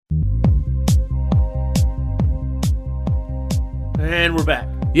And we're back.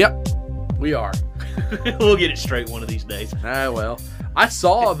 Yep, we are. We'll get it straight one of these days. Well, I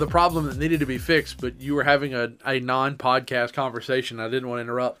saw the problem that needed to be fixed, but you were having a non-podcast conversation. I didn't want to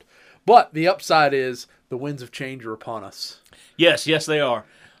interrupt. But the upside is the winds of change are upon us. Yes, they are.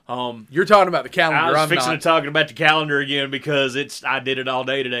 You're talking about the calendar. I was fixing to talk about the calendar again because I did it all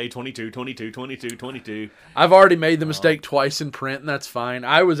day today. 22, 22, 22, 22. I've already made the mistake twice in print, and that's fine.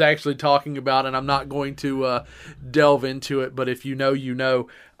 I was actually talking about, and I'm not going to delve into it, but if you know, you know,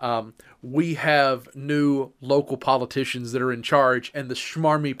 we have new local politicians that are in charge, and the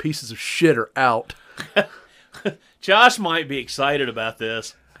schmarmy pieces of shit are out. Josh might be excited about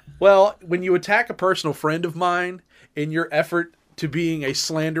this. Well, when you attack a personal friend of mine in your effort to being a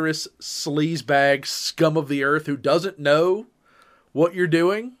slanderous sleazebag scum of the earth who doesn't know what you're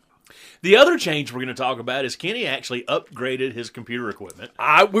doing. The other change we're going to talk about is Kenny actually upgraded his computer equipment.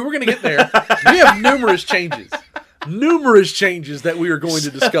 We were going to get there. We have numerous changes that we are going to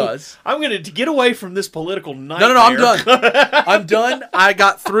discuss. I'm going to get away from this political nightmare. No, I'm done. I'm done. I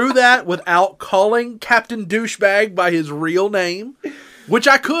got through that without calling Captain Douchebag by his real name, which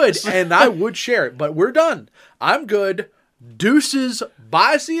I could, and I would share it, but we're done. I'm good. Deuces,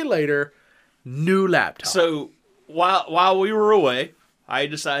 bye, see you later, new laptop. So, while we were away, I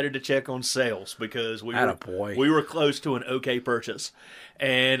decided to check on sales because we were close to an okay purchase.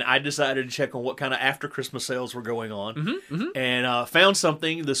 And I decided to check on what kind of after-Christmas sales were going on. And found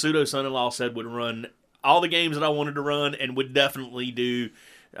something the pseudo-son-in-law said would run all the games that I wanted to run and would definitely do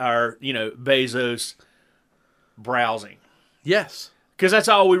our, Bezos browsing. Yes. Because that's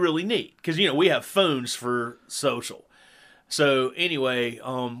all we really need. Because, we have phones for social. So, anyway,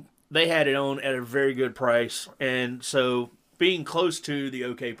 they had it on at a very good price. And so, being close to the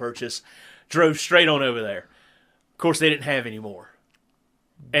OK purchase, drove straight on over there. Of course, they didn't have any more.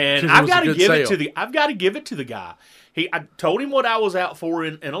 And I've got to give it to the guy. I told him what I was out for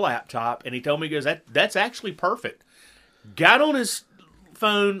in a laptop, and he told me, he goes, that's actually perfect. Got on his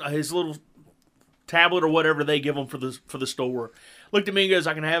phone, his little tablet or whatever they give him for the store. Looked at me and goes,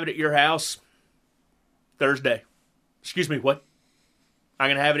 I can have it at your house Thursday. Excuse me, what? I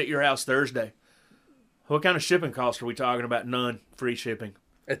can have it at your house Thursday. What kind of shipping costs are we talking about? None. Free shipping.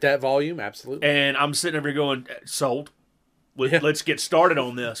 At that volume, absolutely. And I'm sitting over here going, sold. Let's get started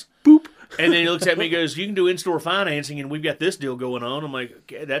on this. Boop. And then he looks at me and goes, you can do in-store financing, and we've got this deal going on. I'm like,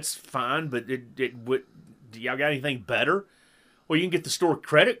 okay, that's fine, but do y'all got anything better? Well, you can get the store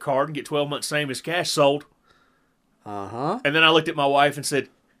credit card and get 12 months same as cash. Sold. Uh-huh. And then I looked at my wife and said,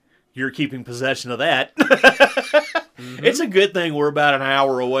 you're keeping possession of that. It's a good thing we're about an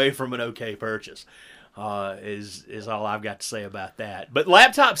hour away from an OK purchase. Is all I've got to say about that. But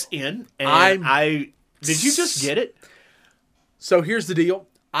laptop's in, and did you just get it? So here's the deal.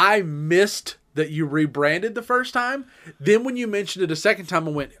 I missed that you rebranded the first time. Then when you mentioned it a second time,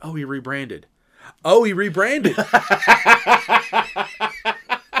 I went, oh, he rebranded.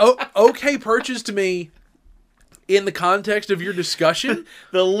 OK purchase to me, in the context of your discussion,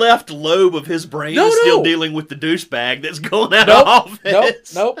 the left lobe of his brain is still dealing with the douchebag that's going out of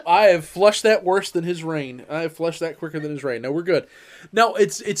office. Nope. I have flushed that worse than his rain. I have flushed that quicker than his rain. No, we're good. No,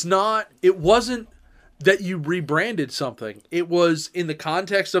 it wasn't that you rebranded something. It was in the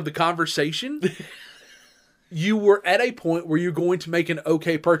context of the conversation. You were at a point where you're going to make an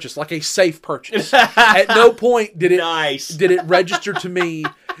OK purchase, like a safe purchase. At no point did it register to me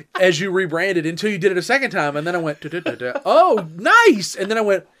as you rebranded until you did it a second time, and then I went, oh, nice, and then I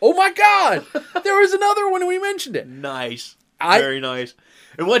went, oh my God, there was another one and we mentioned it. Nice, very nice.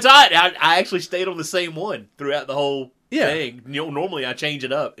 And once I actually stayed on the same one throughout the whole thing. Normally I change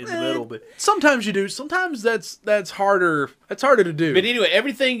it up in the middle, but sometimes you do. Sometimes that's harder. That's harder to do. But anyway,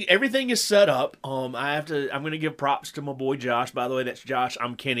 everything is set up. I'm going to give props to my boy Josh. By the way, that's Josh.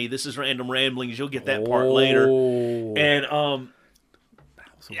 I'm Kenny. This is Random Ramblings. You'll get that part later. And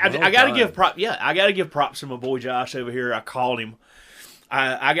I got to give props. Yeah, I got to give props to my boy Josh over here. I called him.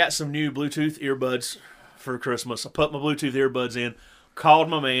 I got some new Bluetooth earbuds for Christmas. I put my Bluetooth earbuds in, called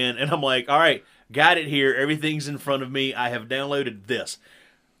my man, and I'm like, all right, got it here. Everything's in front of me. I have downloaded this.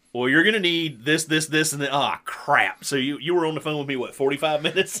 Well, you're going to need this, and then, crap. So you were on the phone with me, 45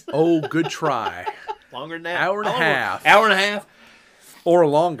 minutes? Oh, good try. Longer than that? Hour and a half. Hour and a half? Or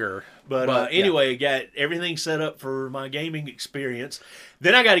longer. But anyway, got everything set up for my gaming experience.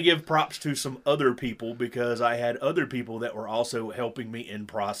 Then I got to give props to some other people because I had other people that were also helping me in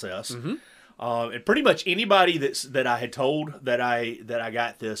process. Mm-hmm. And pretty much anybody that I had told that I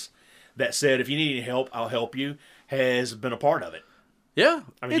got this, that said, if you need any help, I'll help you, has been a part of it. Yeah.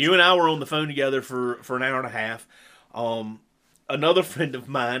 I mean, you and I were on the phone together for an hour and a half. Another friend of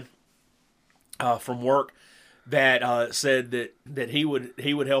mine from work that said that he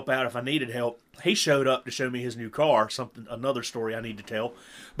would help out if I needed help. He showed up to show me his new car. Another story I need to tell,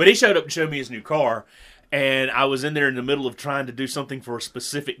 but he showed up to show me his new car. And I was in there in the middle of trying to do something for a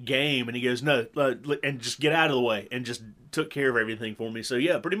specific game, and he goes, "No, and just get out of the way," and just took care of everything for me. So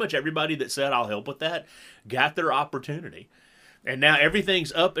yeah, pretty much everybody that said I'll help with that got their opportunity, and now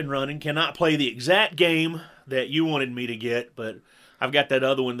everything's up and running. Cannot play the exact game that you wanted me to get, but I've got that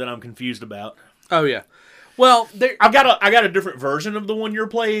other one that I'm confused about. Oh yeah, well, I got a different version of the one you're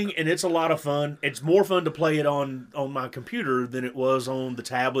playing, and it's a lot of fun. It's more fun to play it on my computer than it was on the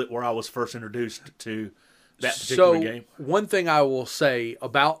tablet where I was first introduced to that particular game. One thing I will say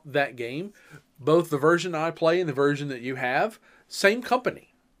about that game, both the version I play and the version that you have, same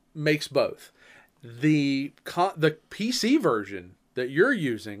company makes both. The PC version that you're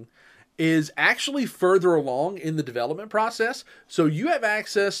using is actually further along in the development process, so you have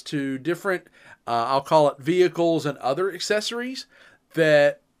access to different, I'll call it vehicles and other accessories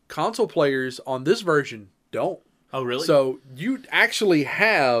that console players on this version don't. Oh, really? So you actually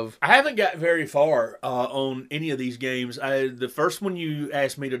have... I haven't got very far on any of these games. The first one you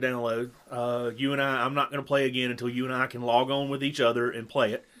asked me to download, you and I'm not going to play again until you and I can log on with each other and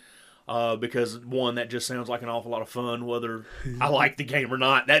play it. Because, one, that just sounds like an awful lot of fun, whether I like the game or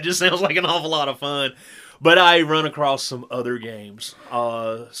not. That just sounds like an awful lot of fun. But I run across some other games,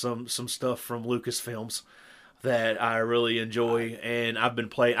 some stuff from Lucasfilms that I really enjoy, and I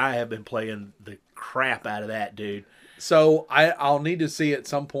have been playing the crap out of that, dude. So I'll need to see at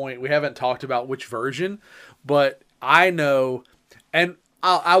some point. We haven't talked about which version, but I know, and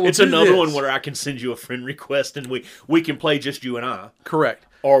I will. It's another one where I can send you a friend request, and we can play just you and I. Correct.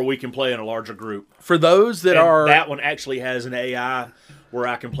 Or we can play in a larger group. For those that are... That one actually has an AI where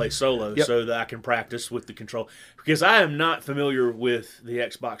I can play solo, yep, so that I can practice with the control. Because I am not familiar with the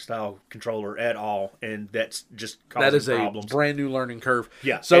Xbox-style controller at all, and that's just causing problems. That is a brand new learning curve.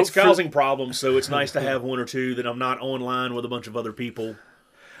 Yeah, so it's causing problems, so it's nice to have one or two that I'm not online with a bunch of other people.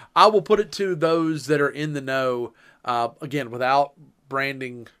 I will put it to those that are in the know, again, without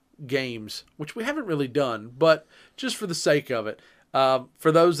branding games, which we haven't really done, but just for the sake of it,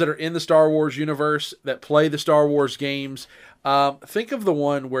 for those that are in the Star Wars universe, that play the Star Wars games, think of the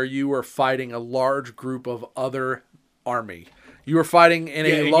one where you were fighting a large group of other army. You were fighting in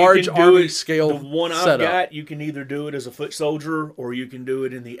a large army scale setup. The one I've got, you can either do it as a foot soldier or you can do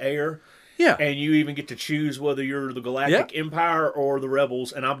it in the air. Yeah. And you even get to choose whether you're the Galactic Empire or the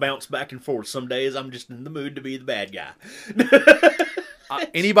Rebels, and I bounce back and forth. Some days I'm just in the mood to be the bad guy.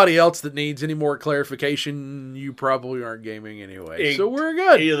 Anybody else that needs any more clarification, you probably aren't gaming anyway. So we're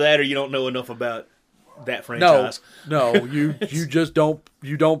good. Either that or you don't know enough about that franchise. No, you just don't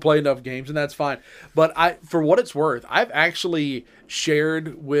play enough games, and that's fine. But for what it's worth, I've actually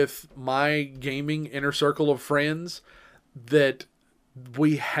shared with my gaming inner circle of friends that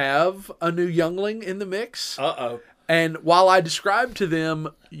we have a new youngling in the mix. Uh-oh. And while I describe to them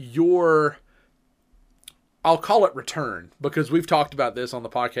I'll call it return, because we've talked about this on the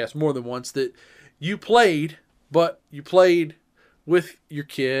podcast more than once, that you played, but you played with your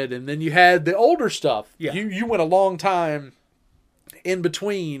kid, and then you had the older stuff. Yeah. You went a long time in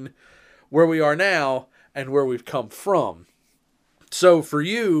between where we are now and where we've come from. So for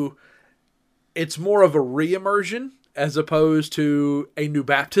you, it's more of a re-immersion as opposed to a new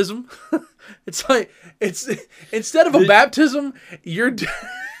baptism. It's like, instead of a baptism, you're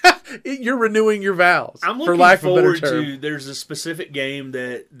renewing your vows. I'm looking for lack forward of a better term. to. There's a specific game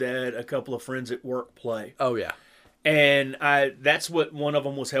that a couple of friends at work play. Oh yeah, and that's what one of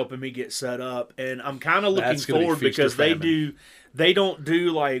them was helping me get set up. And I'm kind of looking forward because they don't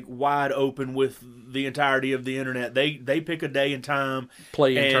do like wide open with the entirety of the internet. They pick a day and time,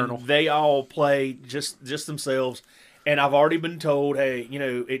 play and internal. They all play just themselves. And I've already been told, hey,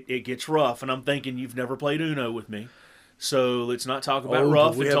 it gets rough. And I'm thinking, you've never played Uno with me. So let's not talk about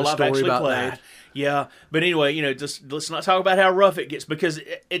rough until I've actually played. That. Yeah, but anyway, just let's not talk about how rough it gets, because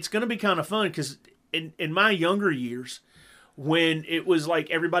it's going to be kind of fun. Because in my younger years, when it was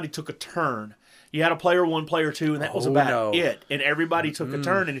like everybody took a turn, you had a player one, player two, and that was about it. And everybody took a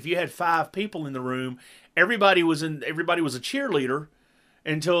turn. And if you had 5 people in the room, everybody was a cheerleader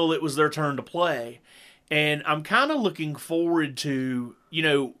until it was their turn to play. And I'm kind of looking forward to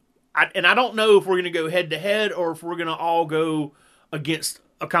I don't know if we're going to go head-to-head or if we're going to all go against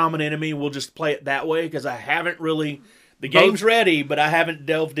a common enemy. We'll just play it that way, because I haven't really... The game's ready, but I haven't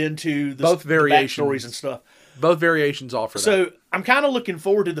delved into the backstories and stuff. Both variations offer that. So I'm kind of looking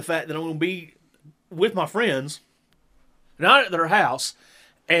forward to the fact that I'm going to be with my friends, not at their house,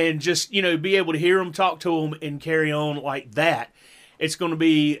 and just, be able to hear them, talk to them, and carry on like that. It's going to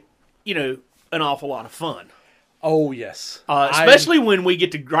be, an awful lot of fun. Oh yes, especially when we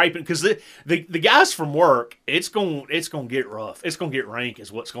get to griping, because the guys from work, it's gonna get rough. It's gonna get rank,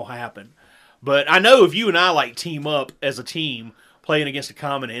 is what's gonna happen. But I know if you and I like team up as a team playing against a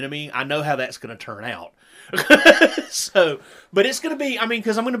common enemy, I know how that's gonna turn out. So, but it's gonna be, I mean,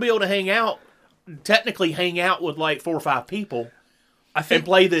 because I'm gonna be able to technically hang out with like 4 or 5 people, and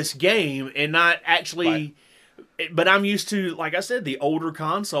play this game and not actually. Right. But I'm used to, like I said, the older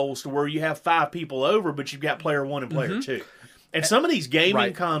consoles to where you have 5 people over, but you've got player 1 and player 2. And some of these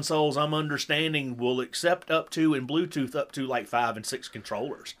gaming consoles, I'm understanding, will accept up to and Bluetooth up to like 5 and 6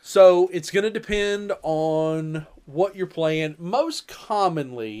 controllers. So it's going to depend on what you're playing. Most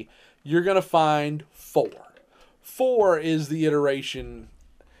commonly, you're going to find 4. 4 is the iteration.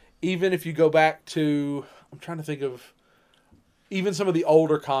 Even if you go back to, I'm trying to think of even some of the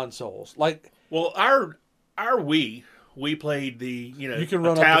older consoles, like our Wii, we played the you can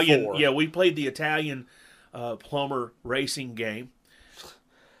run Italian. up to 4. Yeah, we played the Italian plumber racing game.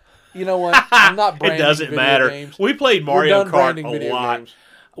 You know what? I'm not branding It doesn't video matter. games. We played Mario Kart a lot. Games.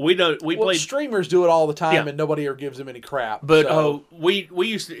 We played streamers do it all the time, and nobody ever gives them any crap. But so. we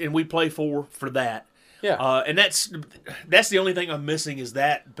used to, and we play for that. Yeah, and that's the only thing I'm missing is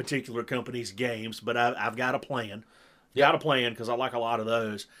that particular company's games. But I've got a plan. Got a plan because I like a lot of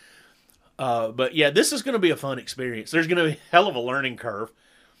those. But yeah, this is going to be a fun experience. There's going to be a hell of a learning curve.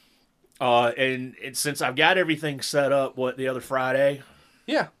 And since I've got everything set up, the other Friday?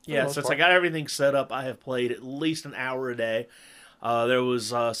 Yeah. Since I got everything set up, I have played at least an hour a day. There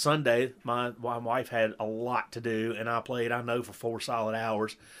was Sunday. My wife had a lot to do, and I played, I know, for 4 solid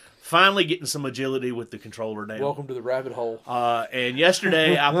hours. Finally getting some agility with the controller down. Welcome to the rabbit hole. And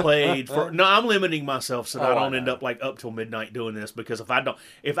yesterday I played I'm limiting myself so that I don't end up up till midnight doing this, because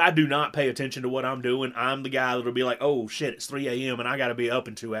if I do not pay attention to what I'm doing, I'm the guy that'll be like, oh shit, it's 3 a.m. and I got to be up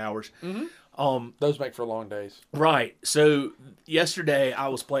in 2 hours. Mm-hmm. Those make for long days. Right. So yesterday I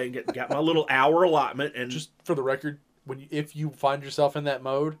was playing, got my little hour allotment, and just for the record, if you find yourself in that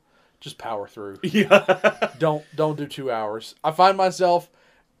mode, just power through. Yeah. Don't do 2 hours. I find myself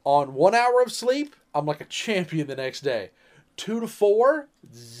on 1 hour of sleep, I'm like a champion the next day. 2 to 4,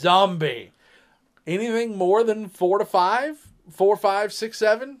 zombie. Anything more than 4 to 5, 4, 5, 6,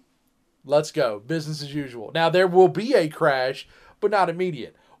 7, let's go. Business as usual. Now, there will be a crash, but not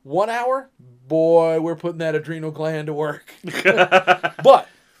immediate. 1 hour, boy, we're putting that adrenal gland to work. But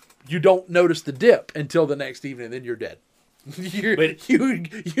you don't notice the dip until the next evening, then you're dead.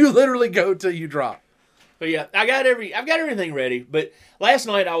 You literally go till you drop. But yeah, I've got everything ready. But last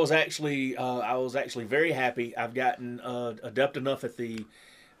night I was actually very happy. I've gotten adept enough at the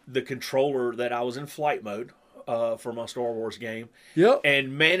controller that I was in flight mode for my Star Wars game. Yep.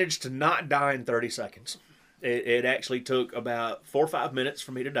 And managed to not die in 30 seconds. It actually took about 4 or 5 minutes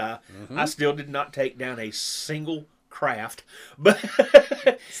for me to die. Mm-hmm. I still did not take down a single craft, but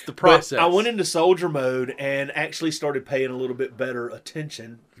it's the process. But I went into soldier mode and actually started paying a little bit better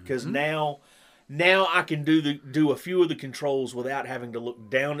attention, because now I can do a few of the controls without having to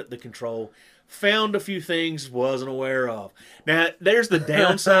look down at the control. Found a few things wasn't aware of. Now, there's the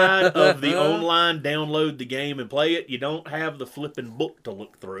downside of the online download the game and play it. You don't have the flipping book to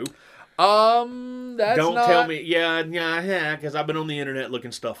look through. Don't tell me. Yeah, because I've been on the internet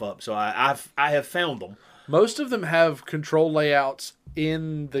looking stuff up, so I have found them. Most of them have control layouts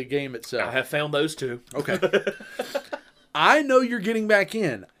in the game itself. I have found those too. Okay. I know you're getting back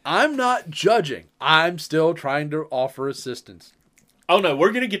in. I'm not judging. I'm still trying to offer assistance. Oh, no,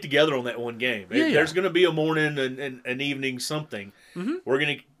 we're going to get together on that one game. Yeah. There's going to be a morning and an evening something. Mm-hmm. We're going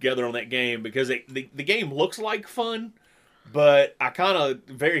to get together on that game, because the game looks like fun, but I kind of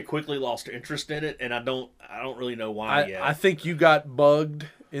very quickly lost interest in it, and I don't really know why yet. I think you got bugged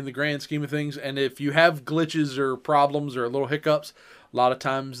in the grand scheme of things, and if you have glitches or problems or little hiccups, a lot of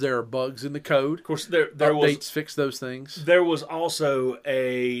times there are bugs in the code. Of course, there updates fix those things. There was also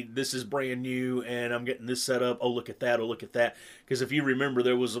this is brand new, and I'm getting this set up. Oh, look at that. Oh, look at that. Because if you remember,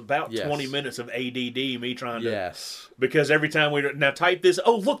 there was about 20 minutes of ADD, me trying to... Yes. Because every time now type this,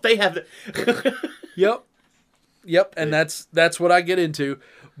 oh, look, they have the... Yep, and that's what I get into.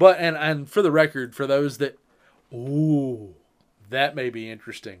 But, and for the record, for those that... Ooh, that may be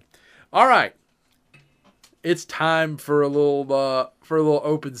interesting. All right. It's time for a little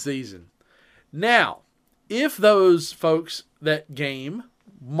open season. Now, if those folks that game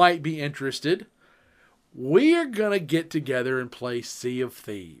might be interested, we are going to get together and play Sea of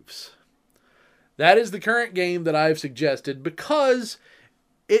Thieves. That is the current game that I've suggested, because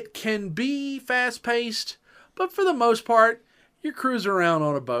it can be fast-paced, but for the most part, you're cruising around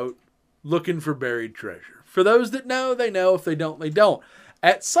on a boat looking for buried treasure. For those that know, they know. If they don't, they don't.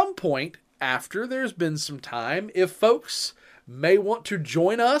 At some point, after there's been some time, if folks may want to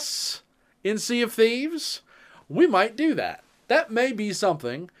join us in Sea of Thieves, we might do that. That may be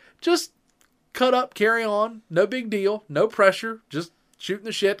something. Just cut up, carry on. No big deal. No pressure. Just shooting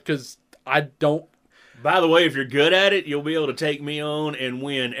the shit because I don't. By the way, if you're good at it, you'll be able to take me on and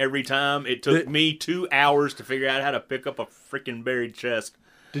win every time. It took me 2 hours to figure out how to pick up a freaking buried chest.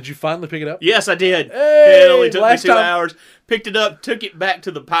 Did you finally pick it up? Yes, I did. Hey, it only took me 2 hours. Picked it up, took it back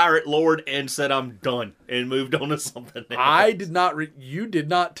to the pirate lord, and said I'm done, and moved on to something else. I did not. You did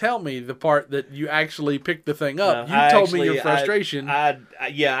not tell me the part that you actually picked the thing up. No, you told me your frustration. I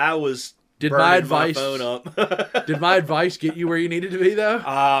was. Did my advice? My phone up. Did my advice get you where you needed to be though?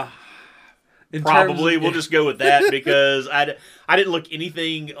 Probably. We'll just go with that because I didn't look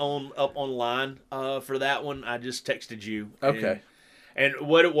anything up online for that one. I just texted you. Okay. And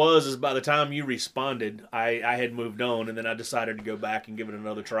what it was is by the time you responded, I had moved on, and then I decided to go back and give it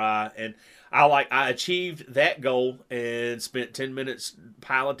another try. And I achieved that goal and spent 10 minutes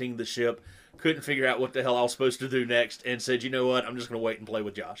piloting the ship. Couldn't figure out what the hell I was supposed to do next, and said, you know what, I'm just going to wait and play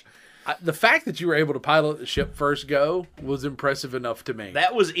with Josh. The fact that you were able to pilot the ship first go was impressive enough to me.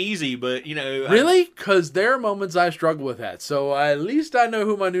 That was easy, but, you know... Really? Because there are moments I struggle with that. So at least I know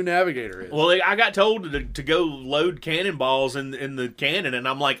who my new navigator is. Well, I got told to go load cannonballs in the cannon, and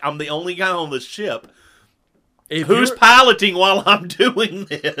I'm like, I'm the only guy on the ship. Who's piloting while I'm doing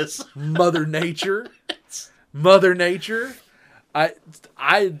this? Mother Nature. Mother Nature. I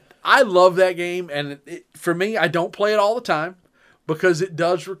love that game, and for me, I don't play it all the time. Because it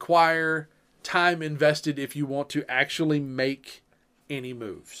does require time invested if you want to actually make any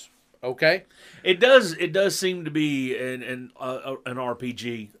moves. Okay? It does seem to be an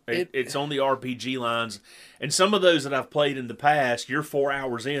RPG. It's on the RPG lines. And some of those that I've played in the past, you're 4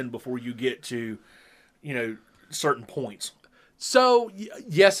 hours in before you get to, certain points. So,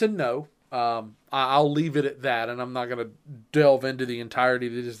 yes and no. I'll leave it at that, and I'm not going to delve into the entirety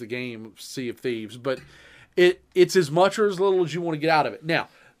that is the game Sea of Thieves. But... It's as much or as little as you want to get out of it. Now,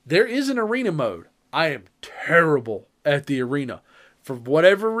 there is an arena mode. I am terrible at the arena. For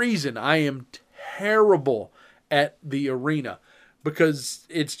whatever reason, I am terrible at the arena. Because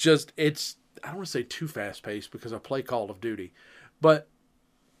I don't want to say too fast-paced because I play Call of Duty. But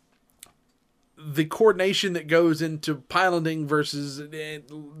the coordination that goes into piloting versus...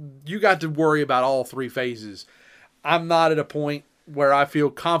 You got to worry about all three phases. I'm not at a point where I feel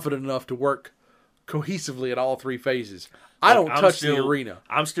confident enough to work cohesively at all three phases. I don't touch the arena.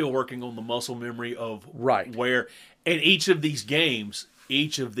 I'm still working on the muscle memory of right where in each of these games,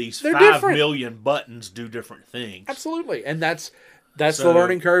 each of these They're 5 different. million buttons do different things. Absolutely. And that's the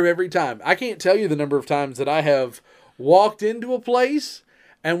learning curve every time. I can't tell you the number of times that I have walked into a place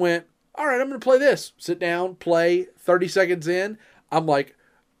and went, all right, I'm going to play this. Sit down, play, 30 seconds in. I'm like,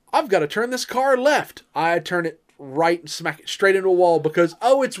 I've got to turn this car left. I turn it right and smack it straight into a wall because,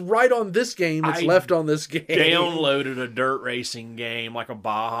 it's right on this game. It's left on this game. Downloaded a dirt racing game like a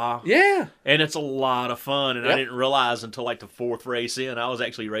Baja. Yeah. And it's a lot of fun. And I didn't realize until like the 4th race in, I was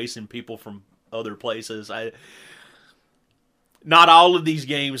actually racing people from other places. Not all of these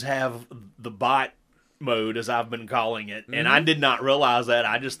games have the bot mode, as I've been calling it. And I did not realize that.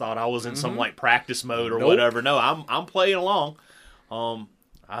 I just thought I was in some like practice mode or whatever. No, I'm playing along. I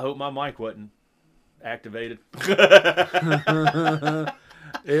hope my mic wasn't activated.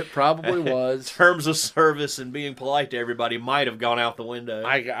 It probably was. Terms of service and being polite to everybody might have gone out the window.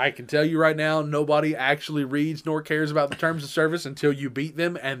 I can tell you right now, nobody actually reads nor cares about the terms of service until you beat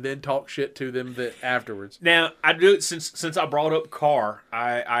them and then talk shit to them afterwards. Now, I do since I brought up car,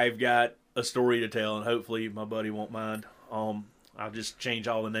 I've got a story to tell, and hopefully my buddy won't mind. I'll just change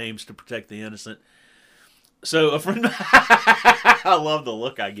all the names to protect the innocent. So a friend, I love the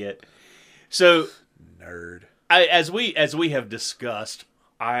look I get. So. Nerd. As we have discussed,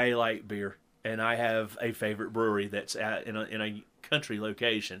 I like beer, and I have a favorite brewery that's in a country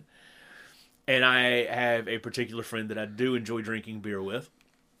location, and I have a particular friend that I do enjoy drinking beer with,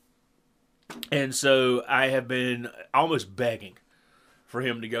 and so I have been almost begging for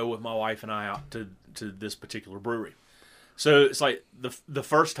him to go with my wife and I out to this particular brewery. So it's like the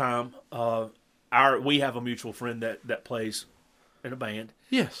first time we have a mutual friend that plays in a band.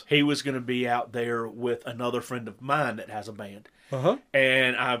 Yes. He was going to be out there with another friend of mine that has a band. Uh-huh.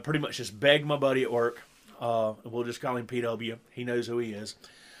 And I pretty much just begged my buddy at work. We'll just call him PW. He knows who he is.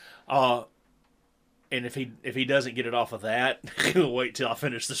 And if he doesn't get it off of that, wait till I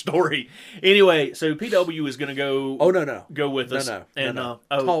finish the story. Anyway, so PW is going to go. Oh no. Go with us. No.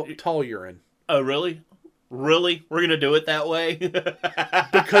 Tall urine. Oh really? Really? We're going to do it that way?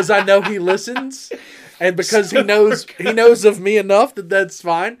 Because I know he listens. And because he knows of me enough that that's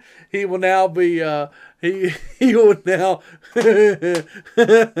fine, he will now be he will now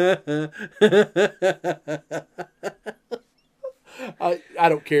I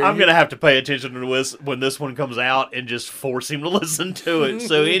don't care. I'm gonna have to pay attention to this when this one comes out and just force him to listen to it.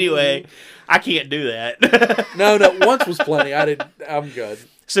 So anyway, I can't do that. No, once was plenty. I'm good.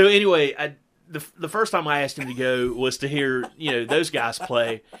 So anyway, the first time I asked him to go was to hear those guys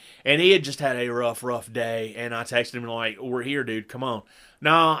play, and he had just had a rough day. And I texted him like, "We're here, dude. Come on."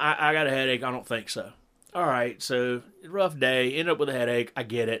 No, I got a headache. I don't think so. All right, so rough day. End up with a headache. I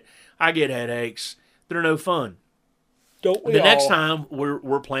get it. I get headaches. They're no fun. Don't we the all? next time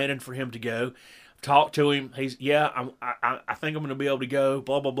we're planning for him to go, talk to him. He's I think I'm going to be able to go.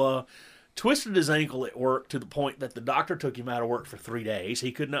 Blah blah blah. Twisted his ankle at work to the point that the doctor took him out of work for 3 days.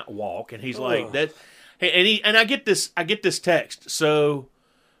 He could not walk, and he's like that. And I get this text. So,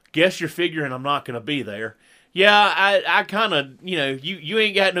 guess you're figuring I'm not going to be there. Yeah, I kind of you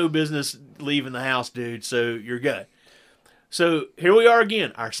ain't got no business leaving the house, dude. So you're good. So here we are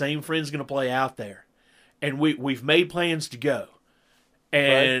again. Our same friend's going to play out there. And we've made plans to go.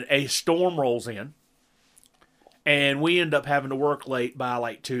 And a storm rolls in. And we end up having to work late by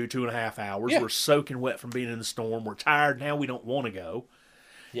like 2.5 hours. Yeah. We're soaking wet from being in the storm. We're tired now. We don't want to go.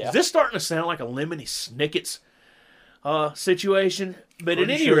 Yeah. Is this starting to sound like a Lemony Snicket's situation? But at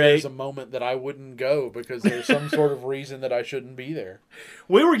any rate, there's a moment that I wouldn't go because there's some sort of reason that I shouldn't be there.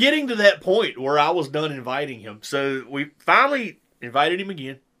 We were getting to that point where I was done inviting him. So we finally invited him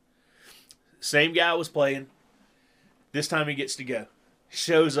again. Same guy was playing. This time he gets to go.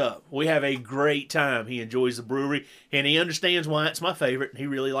 Shows up. We have a great time. He enjoys the brewery, and he understands why it's my favorite. He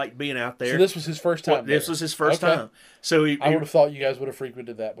really liked being out there. So this was his first time. This was his first time. So I would have thought you guys would have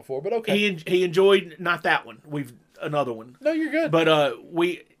frequented that before, but okay. He enjoyed not that one. We've another one. No, you're good. But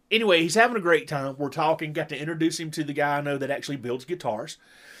anyway, he's having a great time. We're talking. Got to introduce him to the guy I know that actually builds guitars.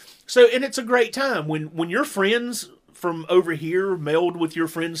 So and it's a great time when your friends from over here meld with your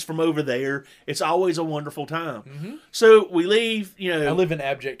friends from over there. It's always a wonderful time. Mm-hmm. So we leave, I live in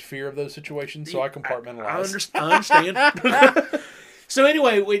abject fear of those situations, so I compartmentalize. I understand. So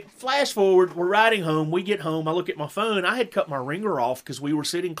anyway, we flash forward. We're riding home. We get home. I look at my phone. I had cut my ringer off because we were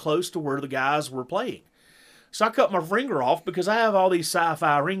sitting close to where the guys were playing. So I cut my ringer off because I have all these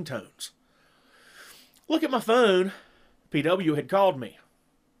sci-fi ringtones. Look at my phone. PW had called me.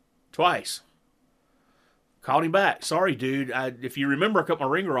 Twice. Called him back. Sorry, dude. If you remember, I cut my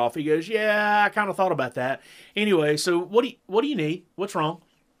ringer off. He goes, yeah, I kind of thought about that. Anyway, so what do you need? What's wrong?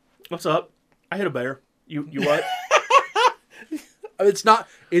 What's up? I hit a bear. You what? It's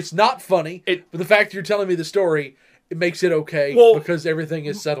not funny. But the fact you're telling me the story, it makes it okay because everything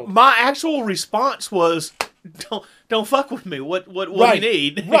is settled. My actual response was, don't fuck with me. What do you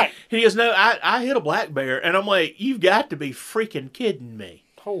need? Right. He goes, no, I hit a black bear. And I'm like, you've got to be freaking kidding me.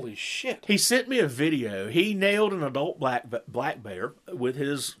 Holy shit. He sent me a video. He nailed an adult black bear with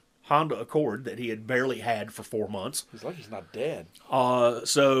his Honda Accord that he had barely had for 4 months. He's lucky he's not dead.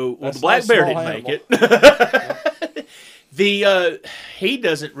 The black bear didn't make it. He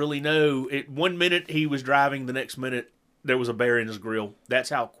doesn't really know. 1 minute he was driving, the next minute there was a bear in his grill.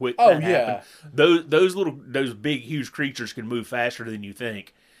 That's how quick that happened. Those big, huge creatures can move faster than you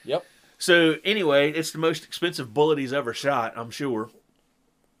think. Yep. So anyway, it's the most expensive bullet he's ever shot, I'm sure.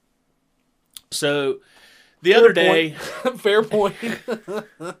 So, the other day... Fair point.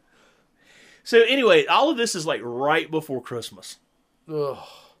 So, anyway, all of this is like right before Christmas. Ugh.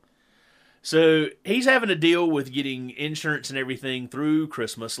 So, he's having to deal with getting insurance and everything through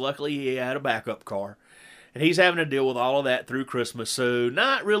Christmas. Luckily, he had a backup car. And he's having to deal with all of that through Christmas. So,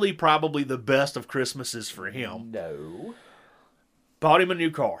 not really probably the best of Christmases for him. No. Bought him a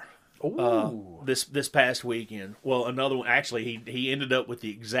new car. Ooh. This past weekend. Well, another one. Actually, he ended up with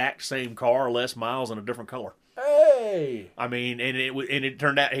the exact same car, less miles, and a different color. Hey. I mean, and it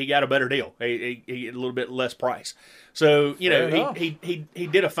turned out he got a better deal. He a little bit less price. So he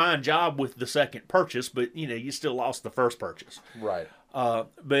did a fine job with the second purchase, but you still lost the first purchase. Right. But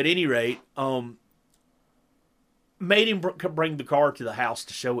at any rate, made him bring the car to the house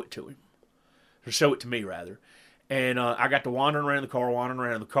to show it to him, or show it to me rather. And I got to wandering around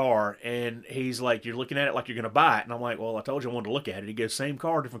the car, and he's like, you're looking at it like you're going to buy it. And I'm like, well, I told you I wanted to look at it. He goes, same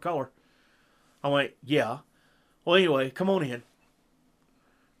car, different color. I'm like, yeah. Well, anyway, come on in.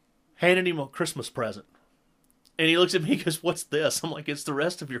 Handed him a Christmas present. And he looks at me and goes, what's this? I'm like, it's the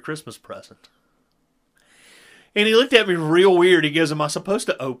rest of your Christmas present. And he looked at me real weird. He goes, am I supposed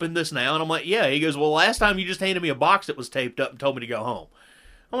to open this now? And I'm like, yeah. He goes, well, last time you just handed me a box that was taped up and told me to go home.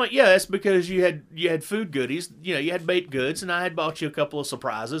 I'm like, yeah, that's because you had food goodies. You had baked goods, and I had bought you a couple of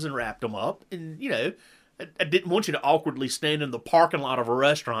surprises and wrapped them up. And, I didn't want you to awkwardly stand in the parking lot of a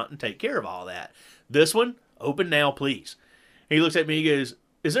restaurant and take care of all that. This one, open now, please. He looks at me, he goes,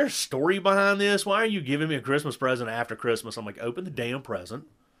 is there a story behind this? Why are you giving me a Christmas present after Christmas? I'm like, open the damn present,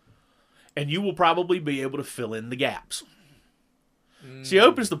 and you will probably be able to fill in the gaps. So he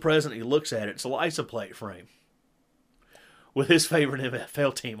opens the present, he looks at it. It's a license plate frame with his favorite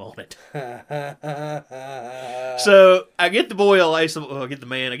NFL team on it. So I get the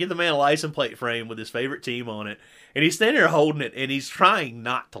man a license plate frame with his favorite team on it, and he's standing there holding it, and he's trying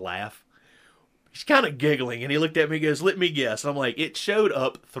not to laugh. He's kind of giggling, and he looked at me and goes, let me guess. I'm like, it showed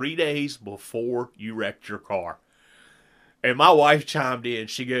up 3 days before you wrecked your car. And my wife chimed in.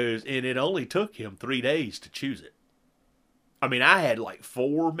 She goes, and it only took him 3 days to choose it. I mean, I had like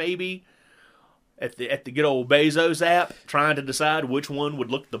 4 maybe at the good old Bezos app trying to decide which one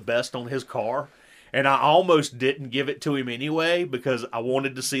would look the best on his car. And I almost didn't give it to him anyway because I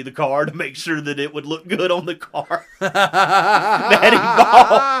wanted to see the car to make sure that it would look good on the car that he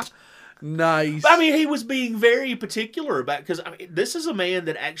bought. Nice. I mean, he was being very particular about, because this is a man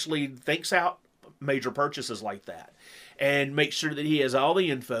that actually thinks out major purchases like that and makes sure that he has all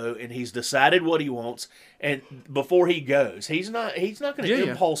the info and he's decided what he wants, and before he goes, he's not going to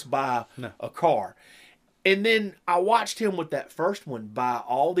impulse buy a car. And then I watched him with that first one buy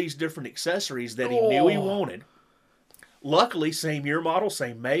all these different accessories that he knew he wanted. Luckily, same year model,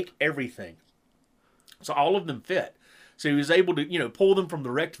 same make, everything. So all of them fit. So he was able to, pull them from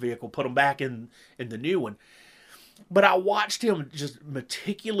the wrecked vehicle, put them back in the new one. But I watched him just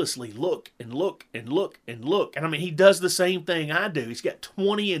meticulously look and look and look and look. And I mean, he does the same thing I do. He's got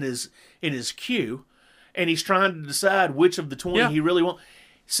 20 in his queue, and he's trying to decide which of the 20 he really wants.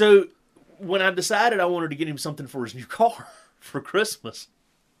 So when I decided I wanted to get him something for his new car for Christmas,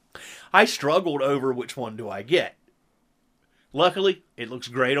 I struggled over which one do I get. Luckily, it looks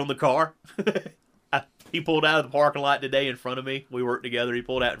great on the car. He pulled out of the parking lot today in front of me. We worked together. He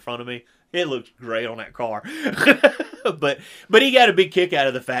pulled out in front of me. It looks great on that car. but he got a big kick out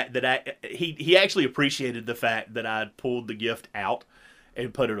of the fact that he actually appreciated the fact that I pulled the gift out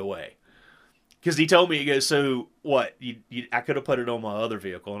and put it away. Because he told me, he goes, so what? I could have put it on my other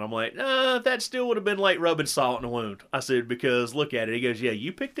vehicle. And I'm like, nah, that still would have been like rubbing salt in a wound. I said, because look at it. He goes, yeah,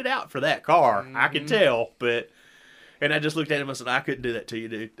 you picked it out for that car. I can tell, but... And I just looked at him and said, I couldn't do that to you,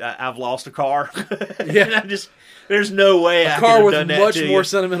 dude. I've lost a car. And there's no way I could have done that to you. A car with much more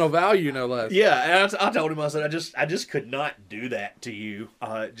sentimental value, no less. Yeah, and I told him, I said, I just could not do that to you.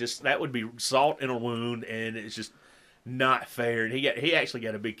 That would be salt in a wound, and it's just not fair. And he actually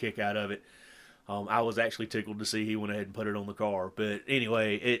got a big kick out of it. I was actually tickled to see he went ahead and put it on the car. But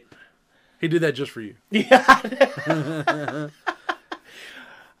anyway, he did that just for you. Yeah.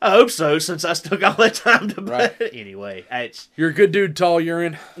 I hope so, since I still got all that time to play. Right. Anyway, you're a good dude, Tall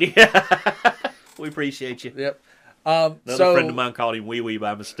Urine. Yeah. We appreciate you. Yep. Another friend of mine called him Wee Wee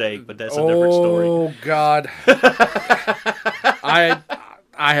by mistake, but that's a different story. Oh, God. I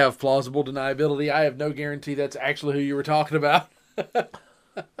have plausible deniability. I have no guarantee that's actually who you were talking about.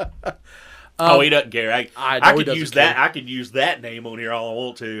 He doesn't care. I could use that. I could use that name on here all I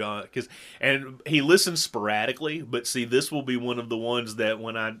want to, and he listens sporadically. But see, this will be one of the ones that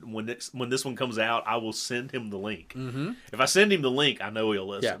when this one comes out, I will send him the link. Mm-hmm. If I send him the link, I know he'll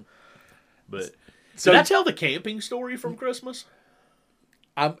listen. Yeah. But did I tell the camping story from Christmas?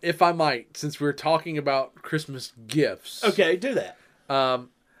 If I might, since we're talking about Christmas gifts. Okay, do that.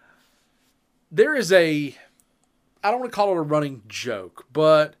 There is I don't want to call it a running joke,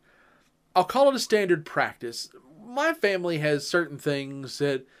 but I'll call it a standard practice. My family has certain things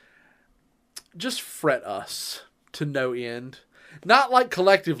that just fret us to no end. Not like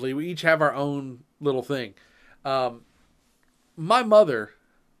collectively. We each have our own little thing. My mother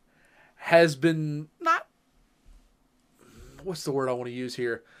has been what's the word I want to use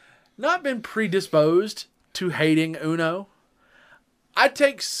here? Not been predisposed to hating Uno. I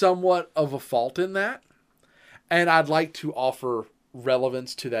take somewhat of a fault in that. And I'd like to offer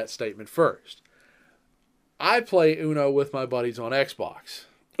relevance to that statement first. I play Uno with my buddies on Xbox.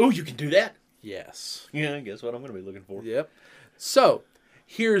 Oh, you can do that? Yes. Yeah, guess what I'm going to be looking for. Yep. So,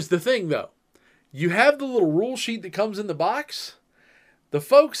 here's the thing, though. You have the little rule sheet that comes in the box. The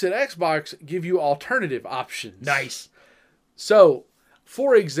folks at Xbox give you alternative options. Nice. So,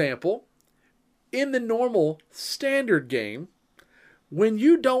 for example, in the normal standard game, when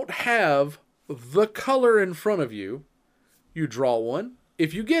you don't have the color in front of you, you draw one.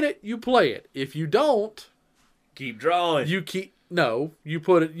 If you get it, you play it. If you don't, keep drawing. You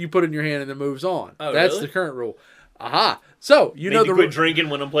put it in your hand and it moves on. Oh, That's really? the current rule. Aha. So, you Need know to quit drinking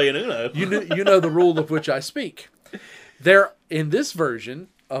when I'm playing Uno. you know the rule of which I speak. There, in this version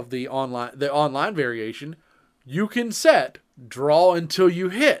of the online variation, you can set draw until you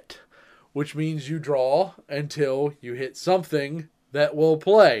hit, which means you draw until you hit something that will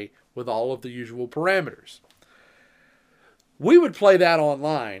play with all of the usual parameters. We would play that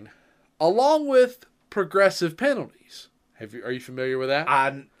online along with progressive penalties. Are you familiar with that?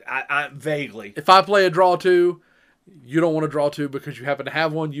 I vaguely. If I play a draw 2, you don't want to draw 2 because you happen to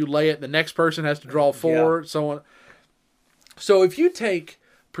have one, you lay it, the next person has to draw 4, so on. So if you take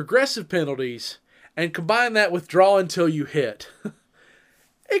progressive penalties and combine that with draw until you hit,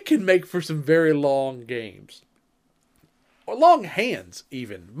 it can make for some very long games. Or long hands,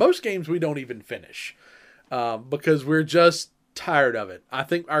 even. Most games we don't even finish because we're just tired of it. I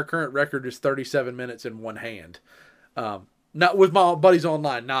think our current record is 37 minutes in one hand. Not with my buddies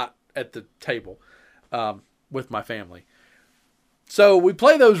online, not at the table with my family. So we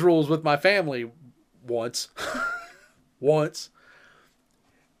play those rules with my family once.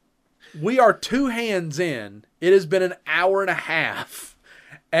 We are 2 hands in. It has been an hour and a half.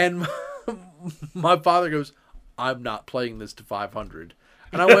 And my father goes, I'm not playing this to 500.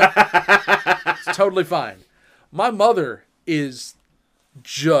 And I went, it's totally fine. My mother is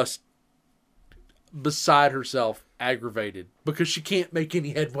just beside herself, aggravated, because she can't make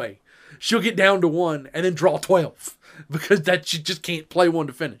any headway. She'll get down to 1 and then draw 12 because she just can't play one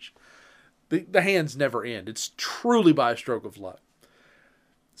to finish. The hands never end. It's truly by a stroke of luck.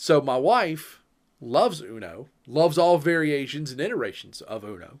 So my wife loves Uno, loves all variations and iterations of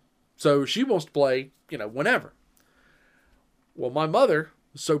Uno. So she wants to play, whenever. Well, my mother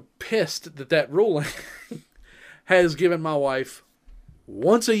was so pissed that ruling has given my wife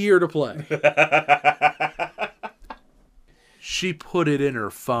once a year to play. She put it in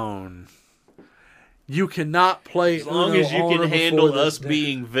her phone. You cannot play as long Uno as you can handle us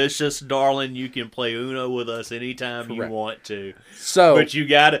being vicious, darling. You can play Uno with us anytime you want to. So, but you're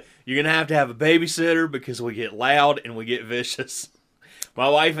gonna have to have a babysitter because we get loud and we get vicious. My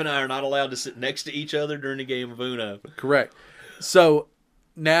wife and I are not allowed to sit next to each other during a game of Uno. Correct. So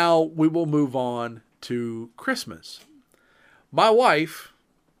now we will move on to Christmas. My wife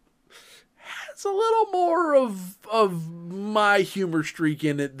has a little more of my humor streak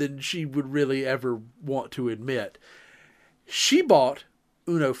in it than she would really ever want to admit. She bought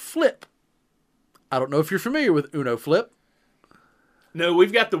Uno Flip. I don't know if you're familiar with Uno Flip. No,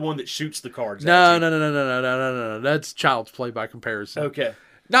 we've got the one that shoots the cards. No. That's child's play by comparison. Okay.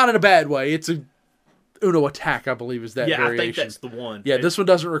 Not in a bad way. It's a Uno Attack, I believe, is that variation. Yeah, I think that's the one. Yeah, this one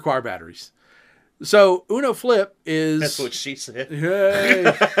doesn't require batteries. So, Uno Flip is... That's what she said.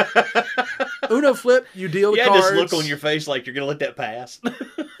 Hey. Uno Flip, you deal the cards. Yeah, just look on your face like you're going to let that pass.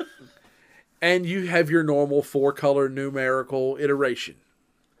 And you have your normal 4-color numerical iteration.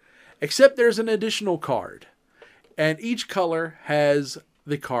 Except there's an additional card. And each color has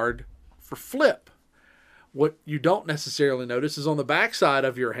the card for flip. What you don't necessarily notice is on the back side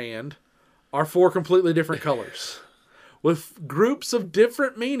of your hand are 4 completely different colors with groups of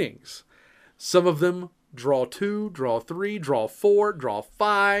different meanings. Some of them draw 2, draw 3, draw 4, draw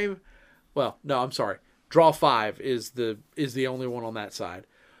 5. Well, no, I'm sorry. Draw 5 is the only one on that side.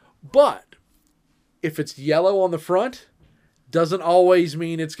 But if it's yellow on the front, doesn't always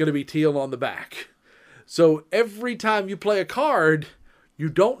mean it's going to be teal on the back. So every time you play a card, you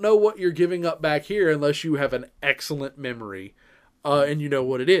don't know what you're giving up back here unless you have an excellent memory and you know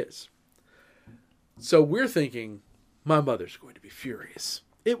what it is. So we're thinking, my mother's going to be furious.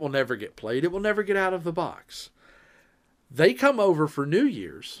 It will never get played. It will never get out of the box. They come over for New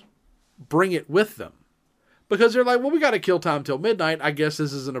Year's, bring it with them. Because they're like, well, we got to kill time till midnight. I guess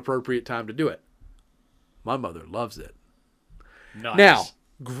this is an appropriate time to do it. My mother loves it. Nice. Now,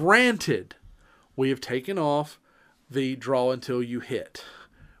 granted, we have taken off the draw until you hit.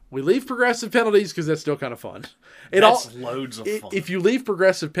 We leave progressive penalties because that's still kind of fun. That's loads of fun. If you leave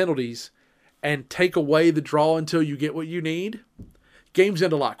progressive penalties and take away the draw until you get what you need, games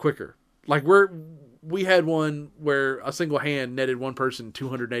end a lot quicker. Like we had one where a single hand netted one person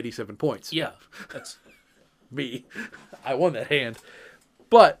 287 points. Yeah, that's me. I won that hand.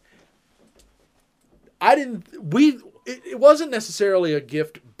 But it wasn't necessarily a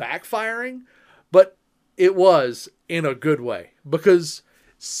gift backfiring, but it was in a good way. Because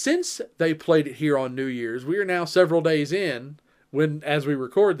since they played it here on New Year's, we are now several days in as we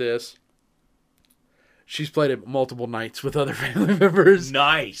record this. She's played it multiple nights with other family members.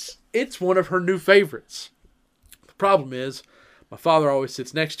 Nice. It's one of her new favorites. The problem is, my father always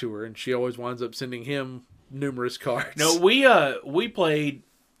sits next to her, and she always winds up sending him numerous cards. No, we played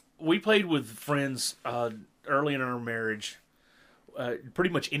with friends early in our marriage, pretty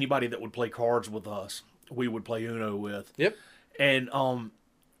much anybody that would play cards with us, we would play Uno with. Yep. And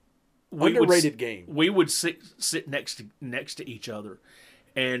Underrated game. We would sit next to each other,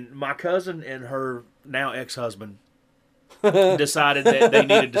 and my cousin and her now ex-husband decided that they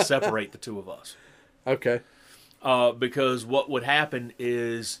needed to separate the two of us. Okay. Because what would happen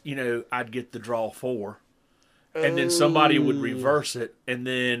is, I'd get the draw 4, and then somebody would reverse it, and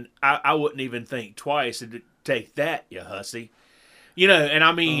then I wouldn't even think twice. It'd take that, you hussy. And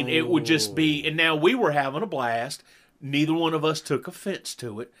I mean, it would just be, and now we were having a blast. Neither one of us took offense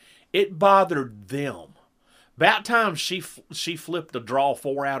to it. It bothered them. About time she flipped the draw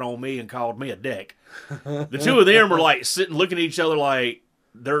 4 out on me and called me a dick. The two of them were like sitting looking at each other like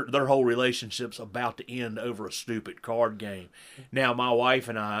their whole relationship's about to end over a stupid card game. Now my wife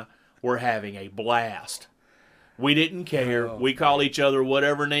and I were having a blast. We didn't care. Oh. We call each other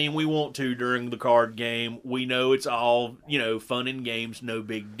whatever name we want to during the card game. We know it's all, fun and games, no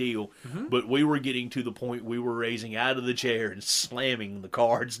big deal. Mm-hmm. But we were getting to the point we were raising out of the chair and slamming the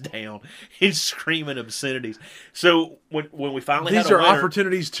cards down and screaming obscenities. So when we finally had a winner... These are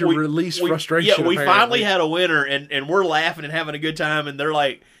opportunities to release frustration. Yeah, we finally had a winner, and we're laughing and having a good time, and they're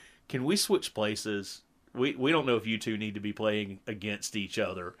like, can we switch places? We don't know if you two need to be playing against each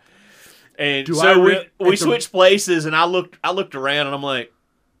other. And we switched places, and I looked around, and I'm like,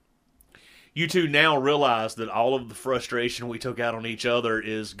 you two now realize that all of the frustration we took out on each other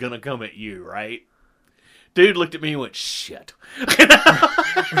is going to come at you, right? Dude looked at me and went, shit.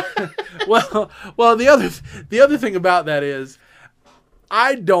 Well, the other thing about that is,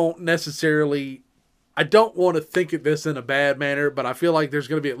 I don't want to think of this in a bad manner, but I feel like there's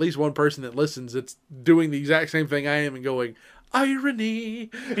going to be at least one person that listens that's doing the exact same thing I am and going, irony.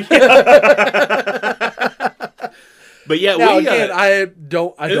 But yeah, now, again, I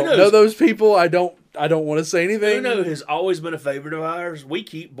don't know those people. I don't want to say anything. Uno has always been a favorite of ours. We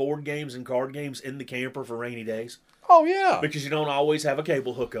keep board games and card games in the camper for rainy days. Oh yeah, because you don't always have a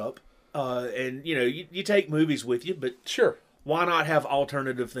cable hookup, and you take movies with you, but sure. Why not have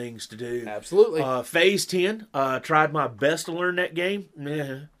alternative things to do? Absolutely. Phase 10, tried my best to learn that game.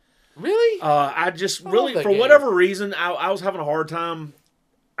 Really? I just really, for whatever reason, I was having a hard time.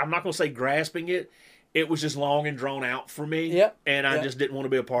 I'm not going to say grasping it. It was just long and drawn out for me. Yep. And I just didn't want to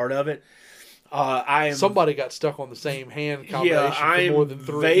be a part of it. Somebody got stuck on the same hand combination for more than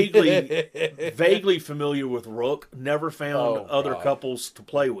 3. Vaguely familiar with Rook. Never found other couples to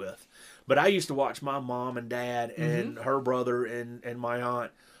play with. But I used to watch my mom and dad and her brother and my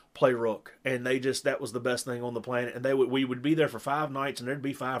aunt play Rook, and that was the best thing on the planet. And we would be there for 5 nights, and there'd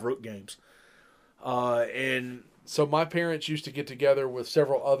be 5 Rook games. And so my parents used to get together with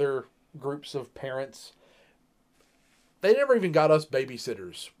several other groups of parents. They never even got us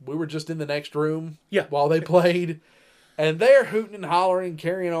babysitters. We were just in the next room while they played, and they're hooting and hollering,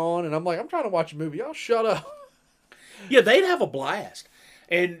 carrying on, and I'm like, I'm trying to watch a movie. Y'all shut up. Yeah, they'd have a blast.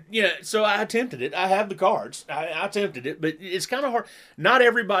 And, so I attempted it. I have the cards. I attempted it, but it's kind of hard. Not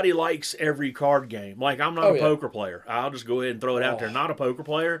everybody likes every card game. Like, I'm not a poker player. I'll just go ahead and throw it out there. Not a poker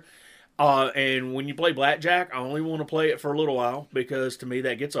player. And when you play blackjack, I only want to play it for a little while because, to me,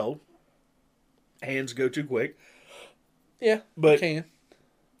 that gets old. Hands go too quick. Yeah, but can.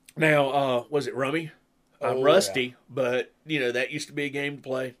 Now, was it Rummy? I'm rusty, but, that used to be a game to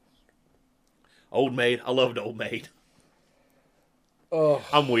play. Old Maid. I loved Old Maid. Oh.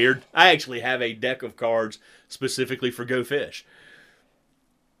 I'm weird. I actually have a deck of cards specifically for Go Fish.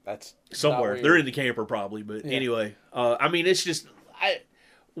 That's somewhere. They're in the camper probably, but anyway. I mean, it's just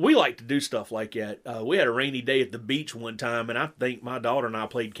we like to do stuff like that. We had a rainy day at the beach one time, and I think my daughter and I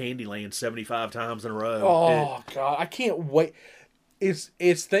played Candyland 75 times in a row. Oh God, I can't wait. It's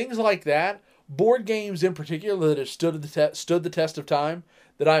things like that, board games in particular, that have stood the test of time,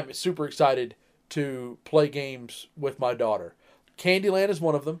 that I'm super excited to play games with my daughter. Candyland is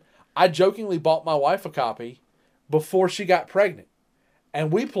one of them. I jokingly bought my wife a copy before she got pregnant.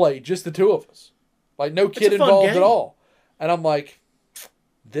 And we played just the two of us. Like, no kid involved at all. And I'm like,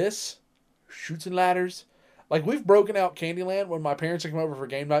 this, Chutes and Ladders. Like, we've broken out Candyland. When my parents had come over for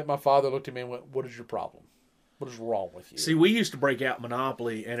game night, my father looked at me and went, what is your problem? What is wrong with you? See, we used to break out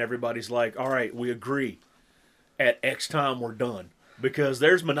Monopoly, and everybody's like, all right, we agree. At X time, we're done. Because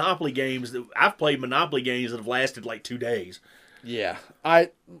there's Monopoly games I've played Monopoly games that have lasted like 2 days. Yeah, I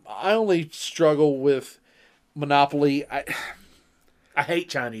only struggle with Monopoly. I hate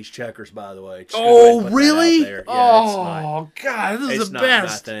Chinese checkers, by the way. Oh, really? Yeah, God, this is the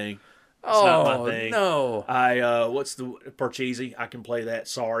best. It's not my thing. It's not my thing. No. What's the Parcheesi? I can play that.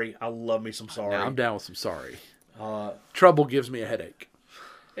 Sorry. I love me some Sorry. I'm down with some Sorry. Trouble gives me a headache.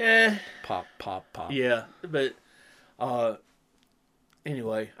 Eh, Pop, pop, pop. yeah, but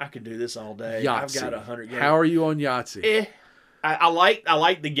anyway, I could do this all day. Yahtzee. I've got 100 games. How are you on Yahtzee? I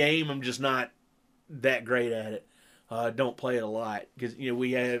like the game. I'm just not that great at it. Don't play it a lot because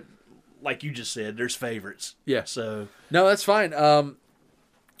we have, like you just said, there's favorites. Yeah. So No, that's fine.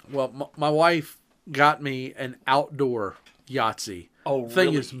 Well, my wife got me an outdoor Yahtzee. Oh, thing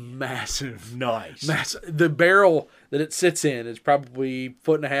really? is massive. Nice. The barrel that it sits in is probably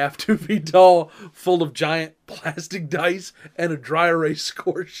 1.5 to 2 feet tall, full of giant plastic dice and a dry erase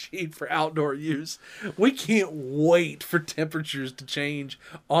score sheet for outdoor use. We can't wait for temperatures to change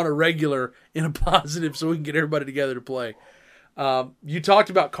on a regular in a positive so we can get everybody together to play. You talked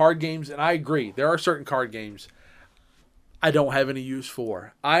about card games, and I agree. There are certain card games I don't have any use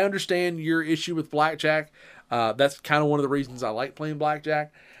for. I understand your issue with blackjack. That's kind of one of the reasons I like playing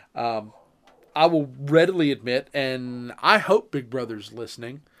blackjack. I will readily admit, and I hope Big Brother's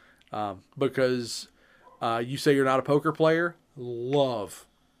listening, because you say you're not a poker player. Love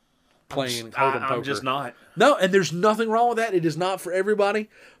playing hold'em poker. I'm just not. No, and there's nothing wrong with that. It is not for everybody.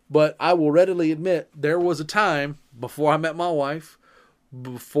 But I will readily admit there was a time before I met my wife,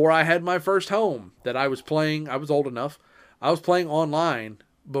 before I had my first home, that I was playing. I was old enough. I was playing online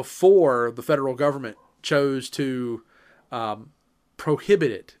before the federal government chose to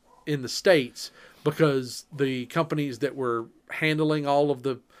prohibit it in the States because the companies that were handling all of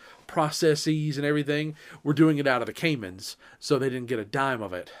the processes and everything were doing it out of the Caymans, so they didn't get a dime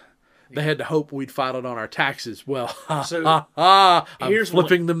of it. They had to hope we'd file it on our taxes. Well, I'm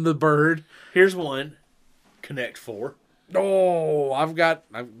flipping them the bird. Here's one. Connect 4. Oh, we've got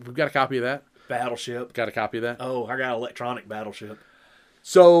a copy of that. Battleship. Got a copy of that. Oh, I got electronic Battleship.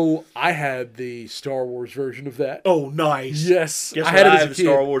 So I had the Star Wars version of that. Oh, nice. Yes. Guess I what had I it as have a the kid.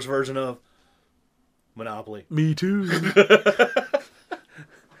 Star Wars version of? Monopoly. Me too.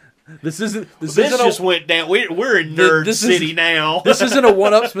 This isn't just went down. We're in Nerd City now. This isn't a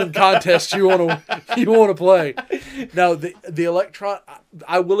one-upsman contest you want to play. Now the electron.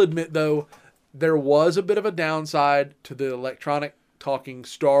 I will admit though, there was a bit of a downside to the electronic talking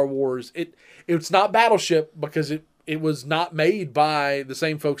Star Wars. It's not Battleship because it was not made by the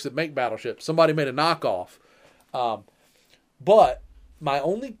same folks that make Battleship. Somebody made a knockoff. But my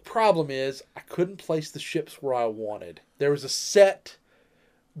only problem is I couldn't place the ships where I wanted. There was a set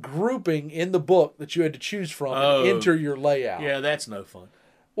grouping in the book that you had to choose from and enter your layout. Yeah, that's no fun.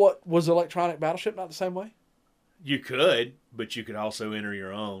 What was electronic Battleship not the same way? You could, but you could also enter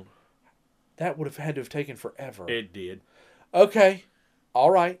your own. That would have had to have taken forever. It did. Okay.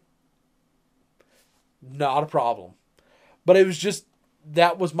 All right. Not a problem. But it was just,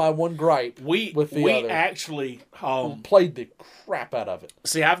 that was my one gripe with the other. We actually played the crap out of it.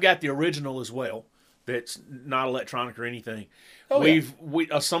 See, I've got the original as well. That's not electronic or anything. Oh, we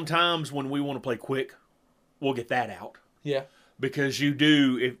sometimes when we want to play quick, we'll get that out. Yeah. Because you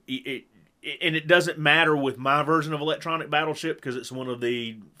do and it doesn't matter with my version of electronic Battleship because it's one of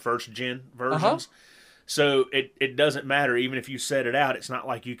the first gen versions. Uh-huh. So it doesn't matter even if you set it out. It's not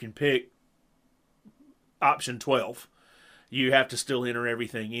like you can pick option 12. You have to still enter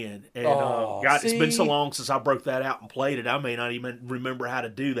everything in. And God, it's been so long since I broke that out and played it. I may not even remember how to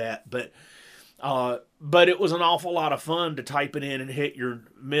do that, but it was an awful lot of fun to type it in and hit your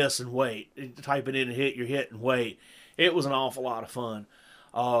miss and wait. Type it in and hit your hit and wait. It was an awful lot of fun.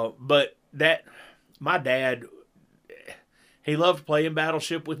 But my dad, he loved playing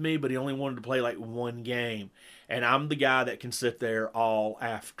Battleship with me, but he only wanted to play like one game. And I'm the guy that can sit there all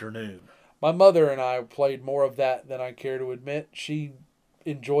afternoon. My mother and I played more of that than I care to admit. She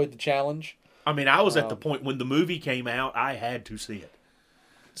enjoyed the challenge. I mean, I was at the point when the movie came out, I had to see it.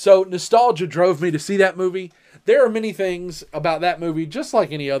 So nostalgia drove me to see that movie. There are many things about that movie, just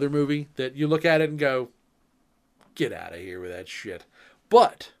like any other movie, that you look at it and go, get out of here with that shit.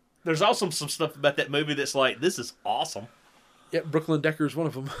 But there's also some stuff about that movie that's like, this is awesome. Yeah, Brooklyn Decker is one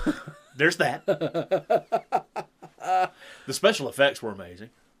of them. There's that. The special effects were amazing.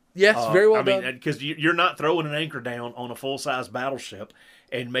 Yes, very well done. I mean, because you're not throwing an anchor down on a full-size battleship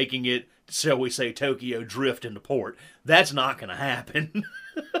and making it, shall we say, Tokyo drift into port. That's not going to happen.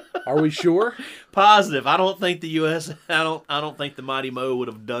 Are we sure? Positive. I don't think the U.S. I don't think the Mighty Mo would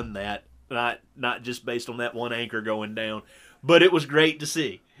have done that. Not just based on that one anchor going down, but it was great to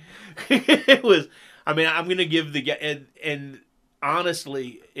see. It was. I mean, I'm going to give the guy and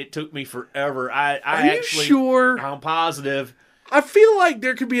honestly, it took me forever. Are you sure? I'm positive. I feel like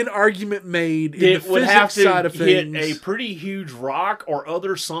there could be an argument made in the physics side of things. Hit a pretty huge rock or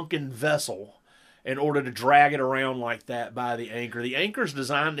other sunken vessel in order to drag it around like that by the anchor. The anchor's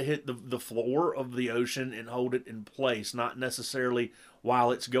designed to hit the floor of the ocean and hold it in place, not necessarily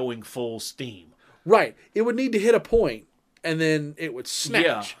while it's going full steam. Right. It would need to hit a point, and then it would snatch.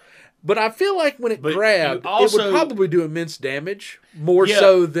 Yeah. But I feel like when it But grabbed, you also- it would probably do immense damage, more Yeah,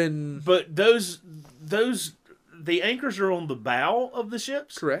 so than... But the anchors are on the bow of the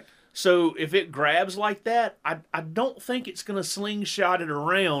ships. Correct. So if it grabs like that, I don't think it's going to slingshot it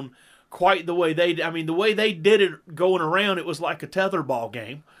around quite the way they... I mean, the way they did it going around, it was like a tetherball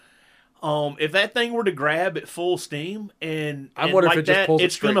game. If that thing were to grab at full steam and wonder like if it just that, pulls it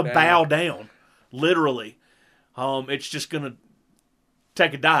it's going to straight bow down. down. Literally. It's just going to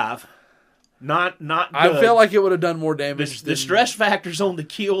take a dive. Not good. I feel like it would have done more damage. The stress factors on the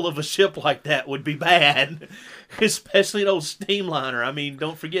keel of a ship like that would be bad, especially an old steamliner. I mean,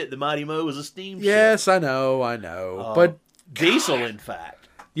 don't forget the Mighty Mo was a steamship. Yes, I know. But diesel, in fact.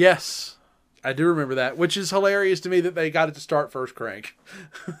 yes, I do remember that, which is hilarious to me that they got it to start first crank.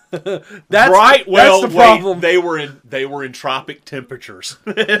 That's Right. Well, that's the problem. they were in tropic temperatures.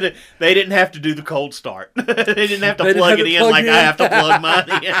 They didn't have to do the cold start. They didn't have to They didn't plug have it to in plug like it I in. have to plug mine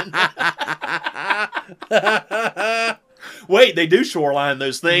in. Wait, they do shoreline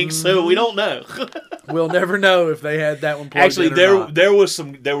those things, so we don't know. We'll never know if they had that one plugged Actually, in or not. there were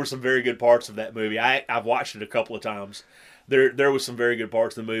some very good parts of that movie. I've watched it a couple of times. There was some very good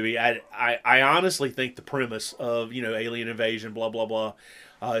parts of the movie. I honestly think the premise of alien invasion, blah blah blah,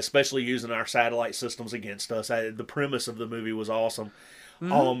 especially using our satellite systems against us. The premise of the movie was awesome.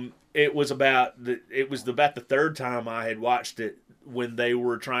 Mm-hmm. It was about the third time I had watched it when they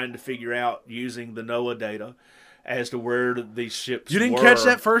were trying to figure out using the NOAA data as to where these ships. You didn't were. catch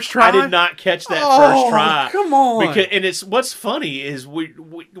that first try? I did not catch that first try. Come on! And it's what's funny is we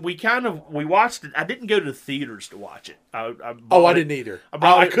watched it. I didn't go to the theaters to watch it. I didn't either. brought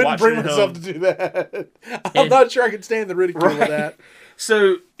I it and couldn't watched bring it at myself home. to do that. I'm not sure I could stand the ridicule of that.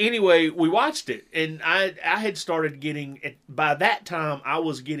 So anyway, we watched it, and I had started getting. By that time, I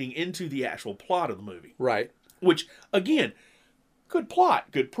was getting into the actual plot of the movie. Right. Which again, good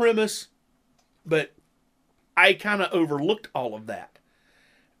plot, good premise, but I kind of overlooked all of that.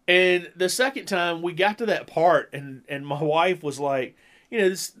 And the second time we got to that part, and my wife was like,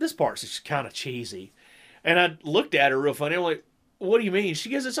 this part's just kind of cheesy. And I looked at her real funny. I'm like, what do you mean? She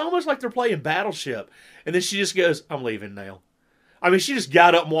goes, it's almost like they're playing Battleship. And then she just goes, I'm leaving now. I mean, she just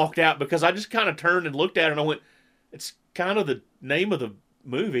got up and walked out because I just kind of turned and looked at her and I went, it's kind of the name of the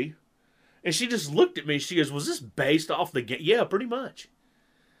movie. And she just looked at me. She goes, was this based off the game? Yeah, pretty much.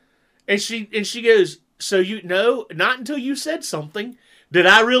 And she goes, so not until you said something did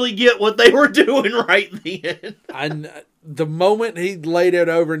I really get what they were doing right then. The moment he laid it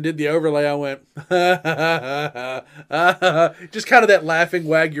over and did the overlay, I went, just kind of that laughing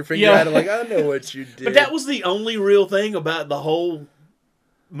wag your finger at it, like, I know what you did. But that was the only real thing about the whole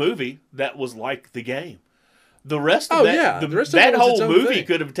movie that was like the game. The rest of the rest of that it was its whole own movie thing.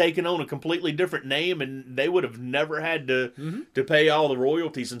 could have taken on a completely different name, and they would have never had to pay all the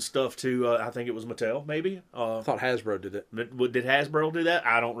royalties and stuff to. I think it was Mattel, maybe. I thought Hasbro did it. Did Hasbro do that?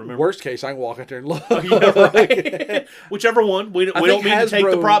 I don't remember. Worst case, I can walk out there and look. Yeah, right. Whichever one. We don't mean to take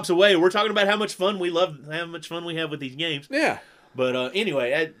the Hasbro- props away. We're talking about how much fun we have with these games. Yeah. But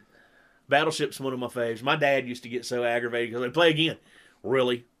anyway, Battleship's one of my faves. My dad used to get so aggravated because like, play again.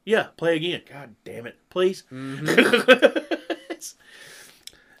 Really? Yeah, play again. God damn it. Please.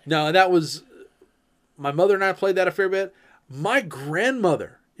 No, that was... My mother and I played that a fair bit. My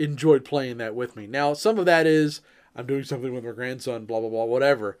grandmother enjoyed playing that with me. Now, some of that is, I'm doing something with my grandson, blah, blah, blah,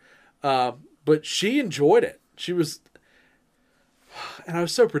 whatever. But she enjoyed it. She was... And I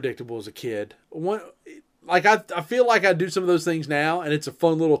was so predictable as a kid. I feel like I do some of those things now, and it's a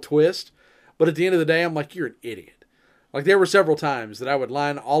fun little twist. But at the end of the day, I'm like, you're an idiot. Like, there were several times that I would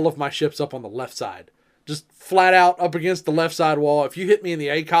line all of my ships up on the left side. Just flat out up against the left side wall. If you hit me in the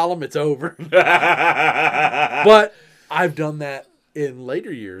A column, it's over. But I've done that in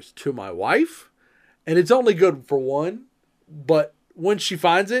later years to my wife. And it's only good for one. But once she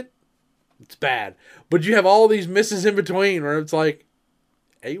finds it, it's bad. But you have all these misses in between where it's like,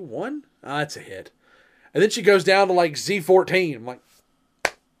 A1? That's a hit. And then she goes down to like Z14. I'm like,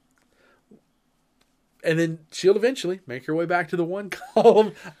 and then she'll eventually make her way back to the one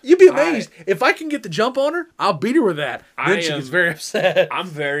column. You'd be amazed. If I can get the jump on her, I'll beat her with that. Then she gets very upset. I'm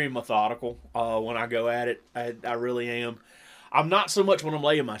very methodical when I go at it. I really am. I'm not so much when I'm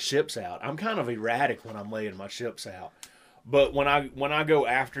laying my ships out. I'm kind of erratic when I'm laying my ships out. But when I go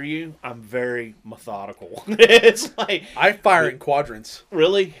after you, I'm very methodical. It's like... I fire in quadrants.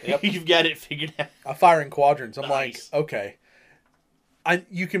 Really? Yep. You've got it figured out. I fire in quadrants. I'm Nice. like, okay.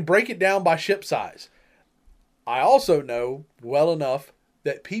 You can break it down by ship size. I also know well enough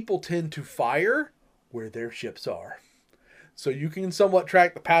that people tend to fire where their ships are. So you can somewhat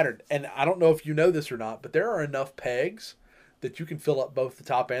track the pattern. And I don't know if you know this or not, but there are enough pegs that you can fill up both the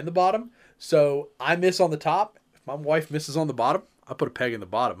top and the bottom. So I miss on the top. If my wife misses on the bottom, I put a peg in the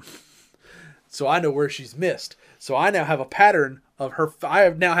bottom. So I know where she's missed. So I now have a pattern of her.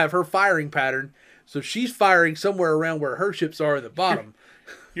 Now have her firing pattern. So she's firing somewhere around where her ships are in the bottom.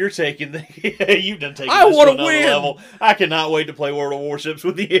 You've done taken I this want to to another win. level. I cannot wait to play World of Warships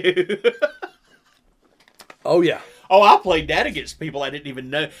with you. Oh, yeah. Oh, I played that against people I didn't even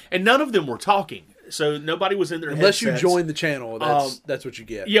know, and none of them were talking, so nobody was in their Unless headsets. you join the channel, that's what you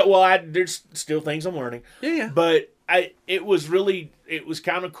get. Yeah, well, there's still things I'm learning. Yeah. But it was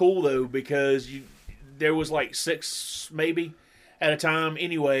kind of cool though, because there was like 6 maybe at a time.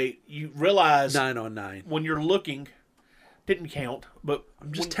 Anyway, you realize 9 on 9 when you're looking, didn't count, but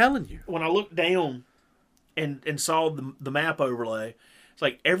I'm just telling you. When I looked down and saw the map overlay, it's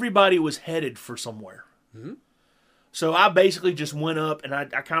like everybody was headed for somewhere. Mm-hmm. So I basically just went up and I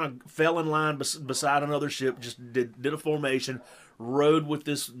kind of fell in line beside another ship, just did a formation, rode with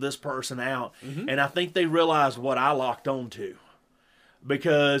this person out, and I think they realized what I locked on to.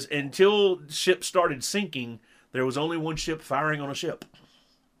 Because until ships started sinking, there was only one ship firing on a ship.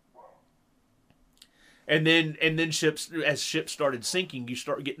 And then ships, as ships started sinking, you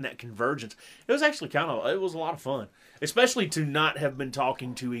start getting that convergence. It was actually it was a lot of fun. Especially to not have been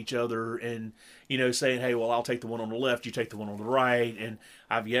talking to each other and, saying, hey, well, I'll take the one on the left, you take the one on the right, and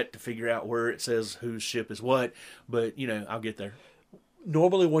I've yet to figure out where it says whose ship is what, but, I'll get there.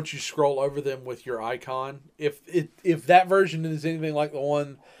 Normally, once you scroll over them with your icon, if that version is anything like the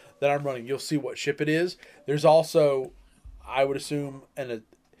one that I'm running, you'll see what ship it is. There's also, I would assume,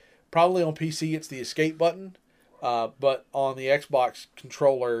 probably on PC, it's the escape button, but on the Xbox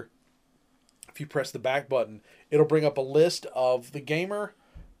controller, if you press the back button, it'll bring up a list of the gamer,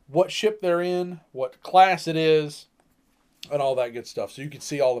 what ship they're in, what class it is, and all that good stuff. So you can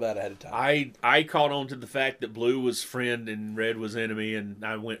see all of that ahead of time. I caught on to the fact that blue was friend and red was enemy, and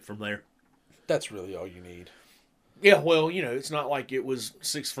I went from there. That's really all you need. Yeah, well, it's not like it was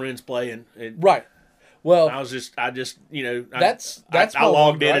 6 friends playing. Right. Well, I just I my logged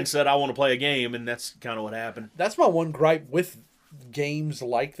one in gripe. and said I want to play a game, and that's kind of what happened. That's my one gripe with games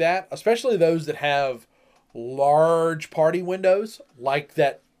like that, especially those that have large party windows like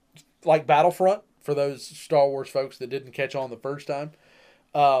Battlefront, for those Star Wars folks that didn't catch on the first time.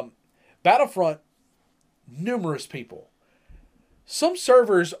 Battlefront, numerous people. Some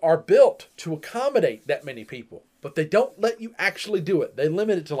servers are built to accommodate that many people, but they don't let you actually do it. They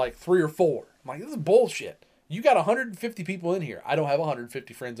limit it to like 3 or 4. I'm like, this is bullshit. You got 150 people in here. I don't have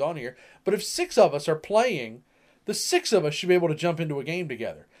 150 friends on here, but if 6 of us are playing, the 6 of us should be able to jump into a game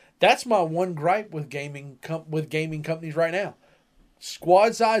together. That's my one gripe with gaming companies right now.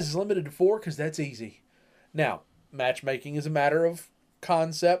 Squad size is limited to 4 because that's easy. Now, matchmaking is a matter of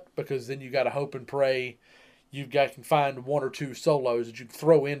concept, because then you got to hope and pray. You can find 1 or 2 solos that you can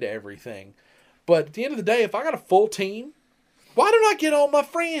throw into everything. But at the end of the day, if I got a full team, why don't I get all my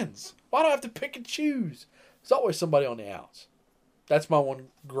friends? Why do I have to pick and choose? There's always somebody on the outs. That's my one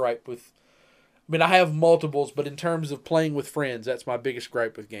gripe with... I have multiples, but in terms of playing with friends, that's my biggest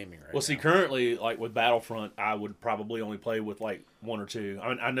gripe with gaming right now. Well, see, currently, like with Battlefront, I would probably only play with like 1 or 2.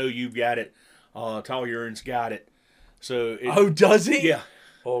 I know you've got it. Talyurin's got it. So does he? Yeah.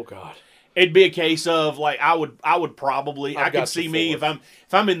 Oh God. It'd be a case of like I would probably I could see me if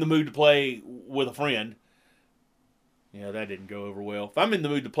I'm in the mood to play with a friend. Yeah, that didn't go over well. If I'm in the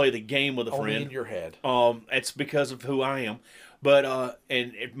mood to play the game with a Only friend, in your head. It's because of who I am. But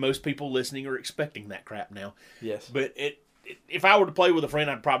most people listening are expecting that crap now. Yes. But if I were to play with a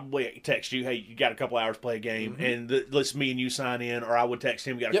friend, I'd probably text you, hey, you got a couple hours to play a game, and let's me and you sign in. Or I would text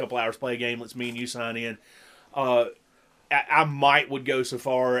him, got a couple hours to play a game, let's me and you sign in. I would go so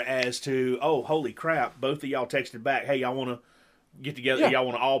far as to, oh, holy crap, both of y'all texted back, hey, y'all want to get together, y'all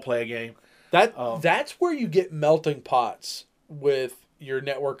want to all play a game. That's where you get melting pots with your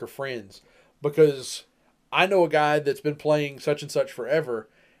network of friends, because I know a guy that's been playing such and such forever.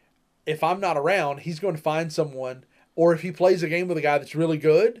 If I'm not around, he's going to find someone, or if he plays a game with a guy that's really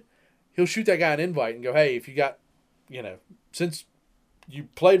good, he'll shoot that guy an invite and go, hey, if you got, since you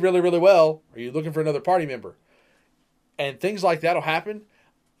played really, really well, are you looking for another party member? And things like that will happen.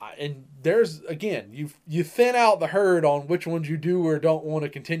 And there's, again, you thin out the herd on which ones you do or don't want to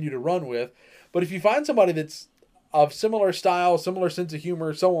continue to run with. But if you find somebody that's of similar style, similar sense of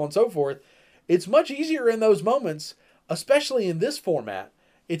humor, so on and so forth, it's much easier in those moments, especially in this format.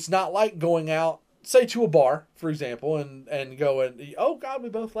 It's not like going out, say, to a bar, for example, and going, oh, God, we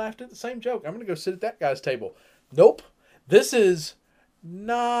both laughed at the same joke. I'm going to go sit at that guy's table. Nope. This is,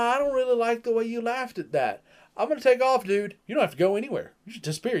 nah, I don't really like the way you laughed at that. I'm going to take off, dude. You don't have to go anywhere. You just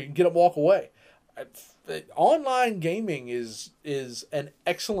disappear. You can get up and walk away. Online gaming is an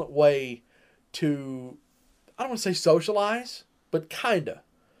excellent way to, I don't want to say socialize, but kind of. I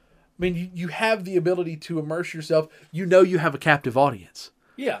mean, you have the ability to immerse yourself. You know you have a captive audience.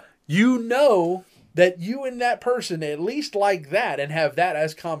 Yeah. You know that you and that person at least like that and have that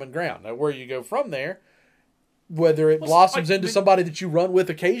as common ground. Now, where you go from there, whether it blossoms into somebody that you run with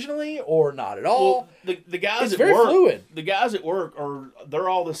occasionally or not at all, well, the guys it's at very work, fluid. The guys at work they're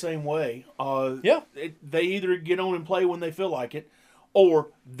all the same way. They either get on and play when they feel like it, or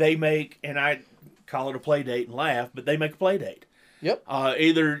they make, and I call it a play date and laugh, but they make a play date. Yep.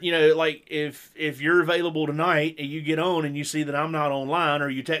 Either, like if you're available tonight and you get on and you see that I'm not online, or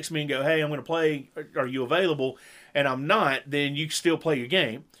you text me and go, hey, I'm going to play, are you available? And I'm not, then you can still play your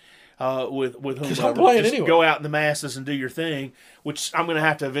game with whomever. I'm playing just anyway. Go out in the masses and do your thing, which I'm going to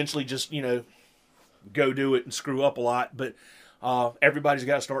have to eventually just, go do it and screw up a lot. But everybody's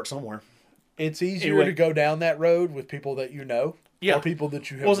got to start somewhere. It's easier to go down that road with people that you know. Yeah. Or people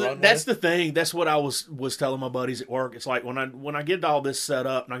that you have run with. That's the thing. That's what I was telling my buddies at work. It's like when I get all this set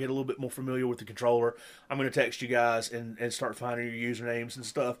up and I get a little bit more familiar with the controller, I'm going to text you guys and start finding your usernames and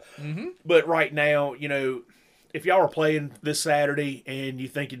stuff. Mm-hmm. But right now, if y'all are playing this Saturday and you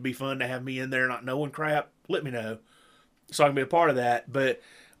think it'd be fun to have me in there not knowing crap, let me know so I can be a part of that. But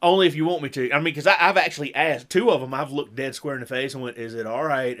only if you want me to. I mean, because I've actually asked 2 of them. I've looked dead square in the face and went, "Is it all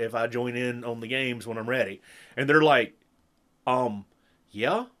right if I join in on the games when I'm ready?" And they're like,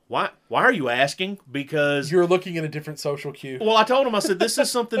 yeah. Why are you asking? Because you're looking at a different social cue. Well, I told them, I said, this is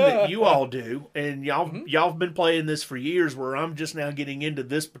something that you all do, and y'all have been playing this for years, where I'm just now getting into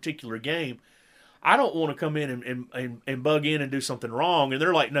this particular game. I don't want to come in and bug in and do something wrong. And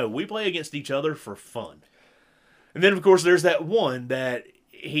they're like, no, we play against each other for fun. And then, of course, there's that one that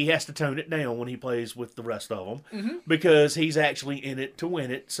he has to tone it down when he plays with the rest of them, because he's actually in it to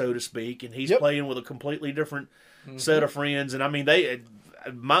win it, so to speak, and he's playing with a completely different set of friends. And I mean,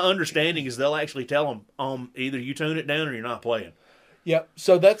 my understanding is they'll actually tell them, either you tone it down or you're not playing. Yep.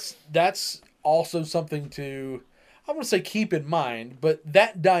 So that's also something to, I want to say, keep in mind, but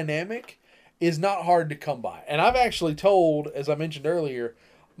that dynamic is not hard to come by. And I've actually told, as I mentioned earlier,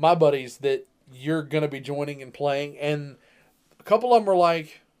 my buddies that you're going to be joining and playing, and a couple of them were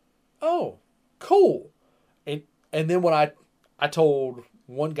like, oh, cool. And then when I told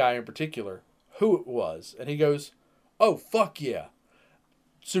one guy in particular who it was, and he goes, oh, fuck yeah.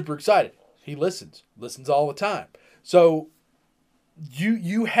 Super excited. He listens all the time. So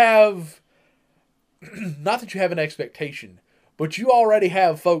you have, not that you have an expectation, but you already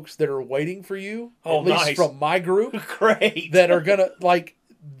have folks that are waiting for you, at least from my group, great, that are gonna, like,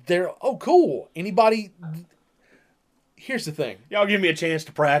 they're, oh, cool. Anybody, here's the thing. Y'all give me a chance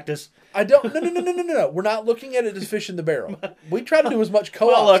to practice. I don't, no. We're not looking at it as fish in the barrel. We try to do as much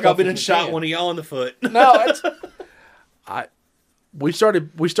co-op Well, look, stuff I've been as and we shot can. one of y'all in the foot. No, we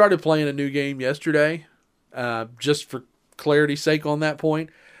started playing a new game yesterday, just for clarity's sake on that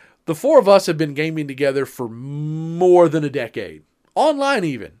point. The 4 of us have been gaming together for more than a decade, online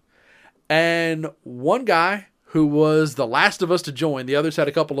even. And one guy who was the last of us to join, the others had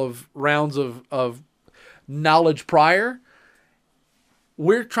a couple of rounds of knowledge prior.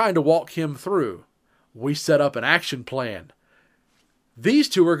 We're trying to walk him through. We set up an action plan. These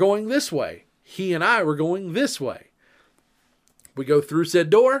 2 are going this way. He and I were going this way. We go through said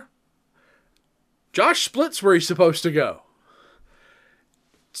door. Josh splits where he's supposed to go.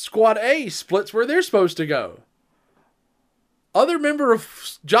 Squad A splits where they're supposed to go. Other member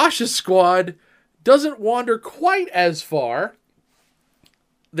of Josh's squad doesn't wander quite as far.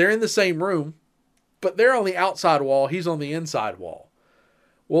 They're in the same room, but they're on the outside wall. He's on the inside wall.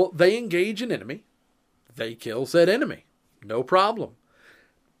 Well, they engage an enemy. They kill said enemy. No problem.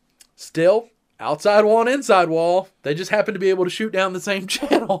 Still, outside wall and inside wall, they just happen to be able to shoot down the same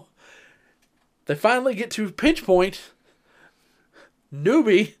channel. They finally get to pinch point.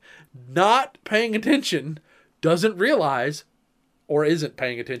 Newbie, not paying attention, doesn't realize, or isn't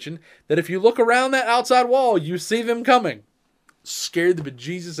paying attention, that if you look around that outside wall, you see them coming. Scared the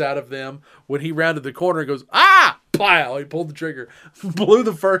bejesus out of them when he rounded the corner and goes, ah! Pow! He pulled the trigger. Blew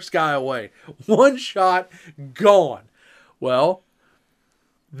the first guy away. One shot, gone. Well,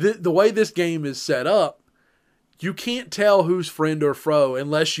 the way this game is set up, you can't tell who's friend or foe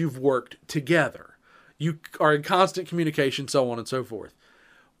unless you've worked together. You are in constant communication, so on and so forth.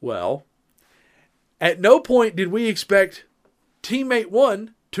 Well, at no point did we expect teammate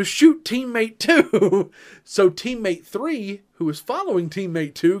 1 to shoot teammate 2. So teammate 3, who is following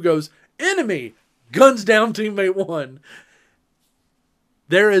teammate 2, goes, enemy, guns down teammate 1.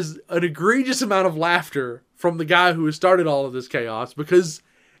 There is an egregious amount of laughter from the guy who has started all of this chaos because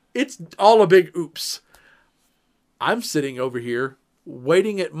it's all a big oops. I'm sitting over here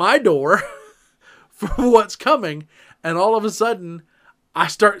waiting at my door for what's coming, and all of a sudden I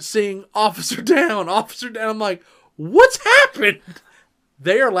start seeing officer down. I'm like, what's happened?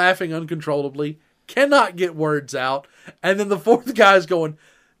 They are laughing uncontrollably, cannot get words out, and then the fourth guy's going,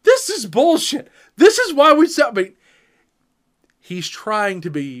 this is bullshit. This is why we stop. I mean, he's trying to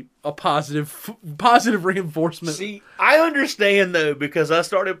be a positive reinforcement. See, I understand, though, because I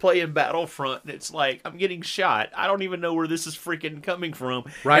started playing Battlefront, and it's like, I'm getting shot. I don't even know where this is freaking coming from.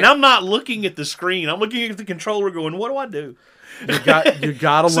 Right. And I'm not looking at the screen. I'm looking at the controller going, what do I do? You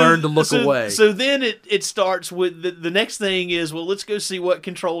got to learn to look away. So then it starts with, the next thing is, well, let's go see what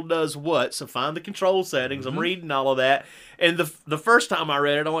control does what. So find the control settings. I'm reading all of that. And the first time I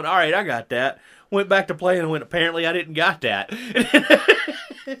read it, I went, all right, I got that. Went back to playing and went, apparently I didn't got that.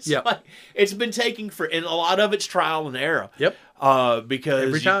 It's been taking and a lot of it's trial and error. Yep.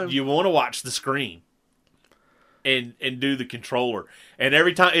 Because you want to watch the screen and do the controller. And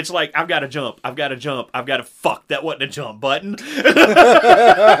every time it's like, I've got to jump. Fuck, that wasn't a jump button.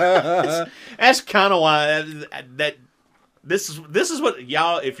 That's kind of why this is what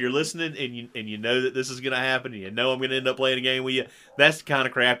y'all, if you're listening and you know that this is going to happen and you know I'm going to end up playing a game with you, that's the kind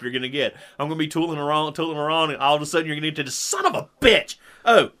of crap you're going to get. I'm going to be tooling around, and all of a sudden you're going to get to the son of a bitch.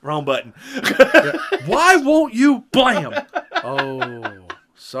 Oh, wrong button. Why won't you blam? Oh,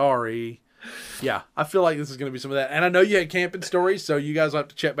 sorry. Yeah, I feel like this is going to be some of that. And I know you had camping stories, so you guys will have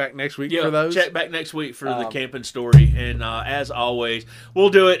to check back next week for those. Check back next week for the camping story. And as always, we'll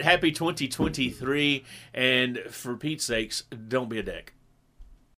do it. Happy 2023. And for Pete's sakes, don't be a dick.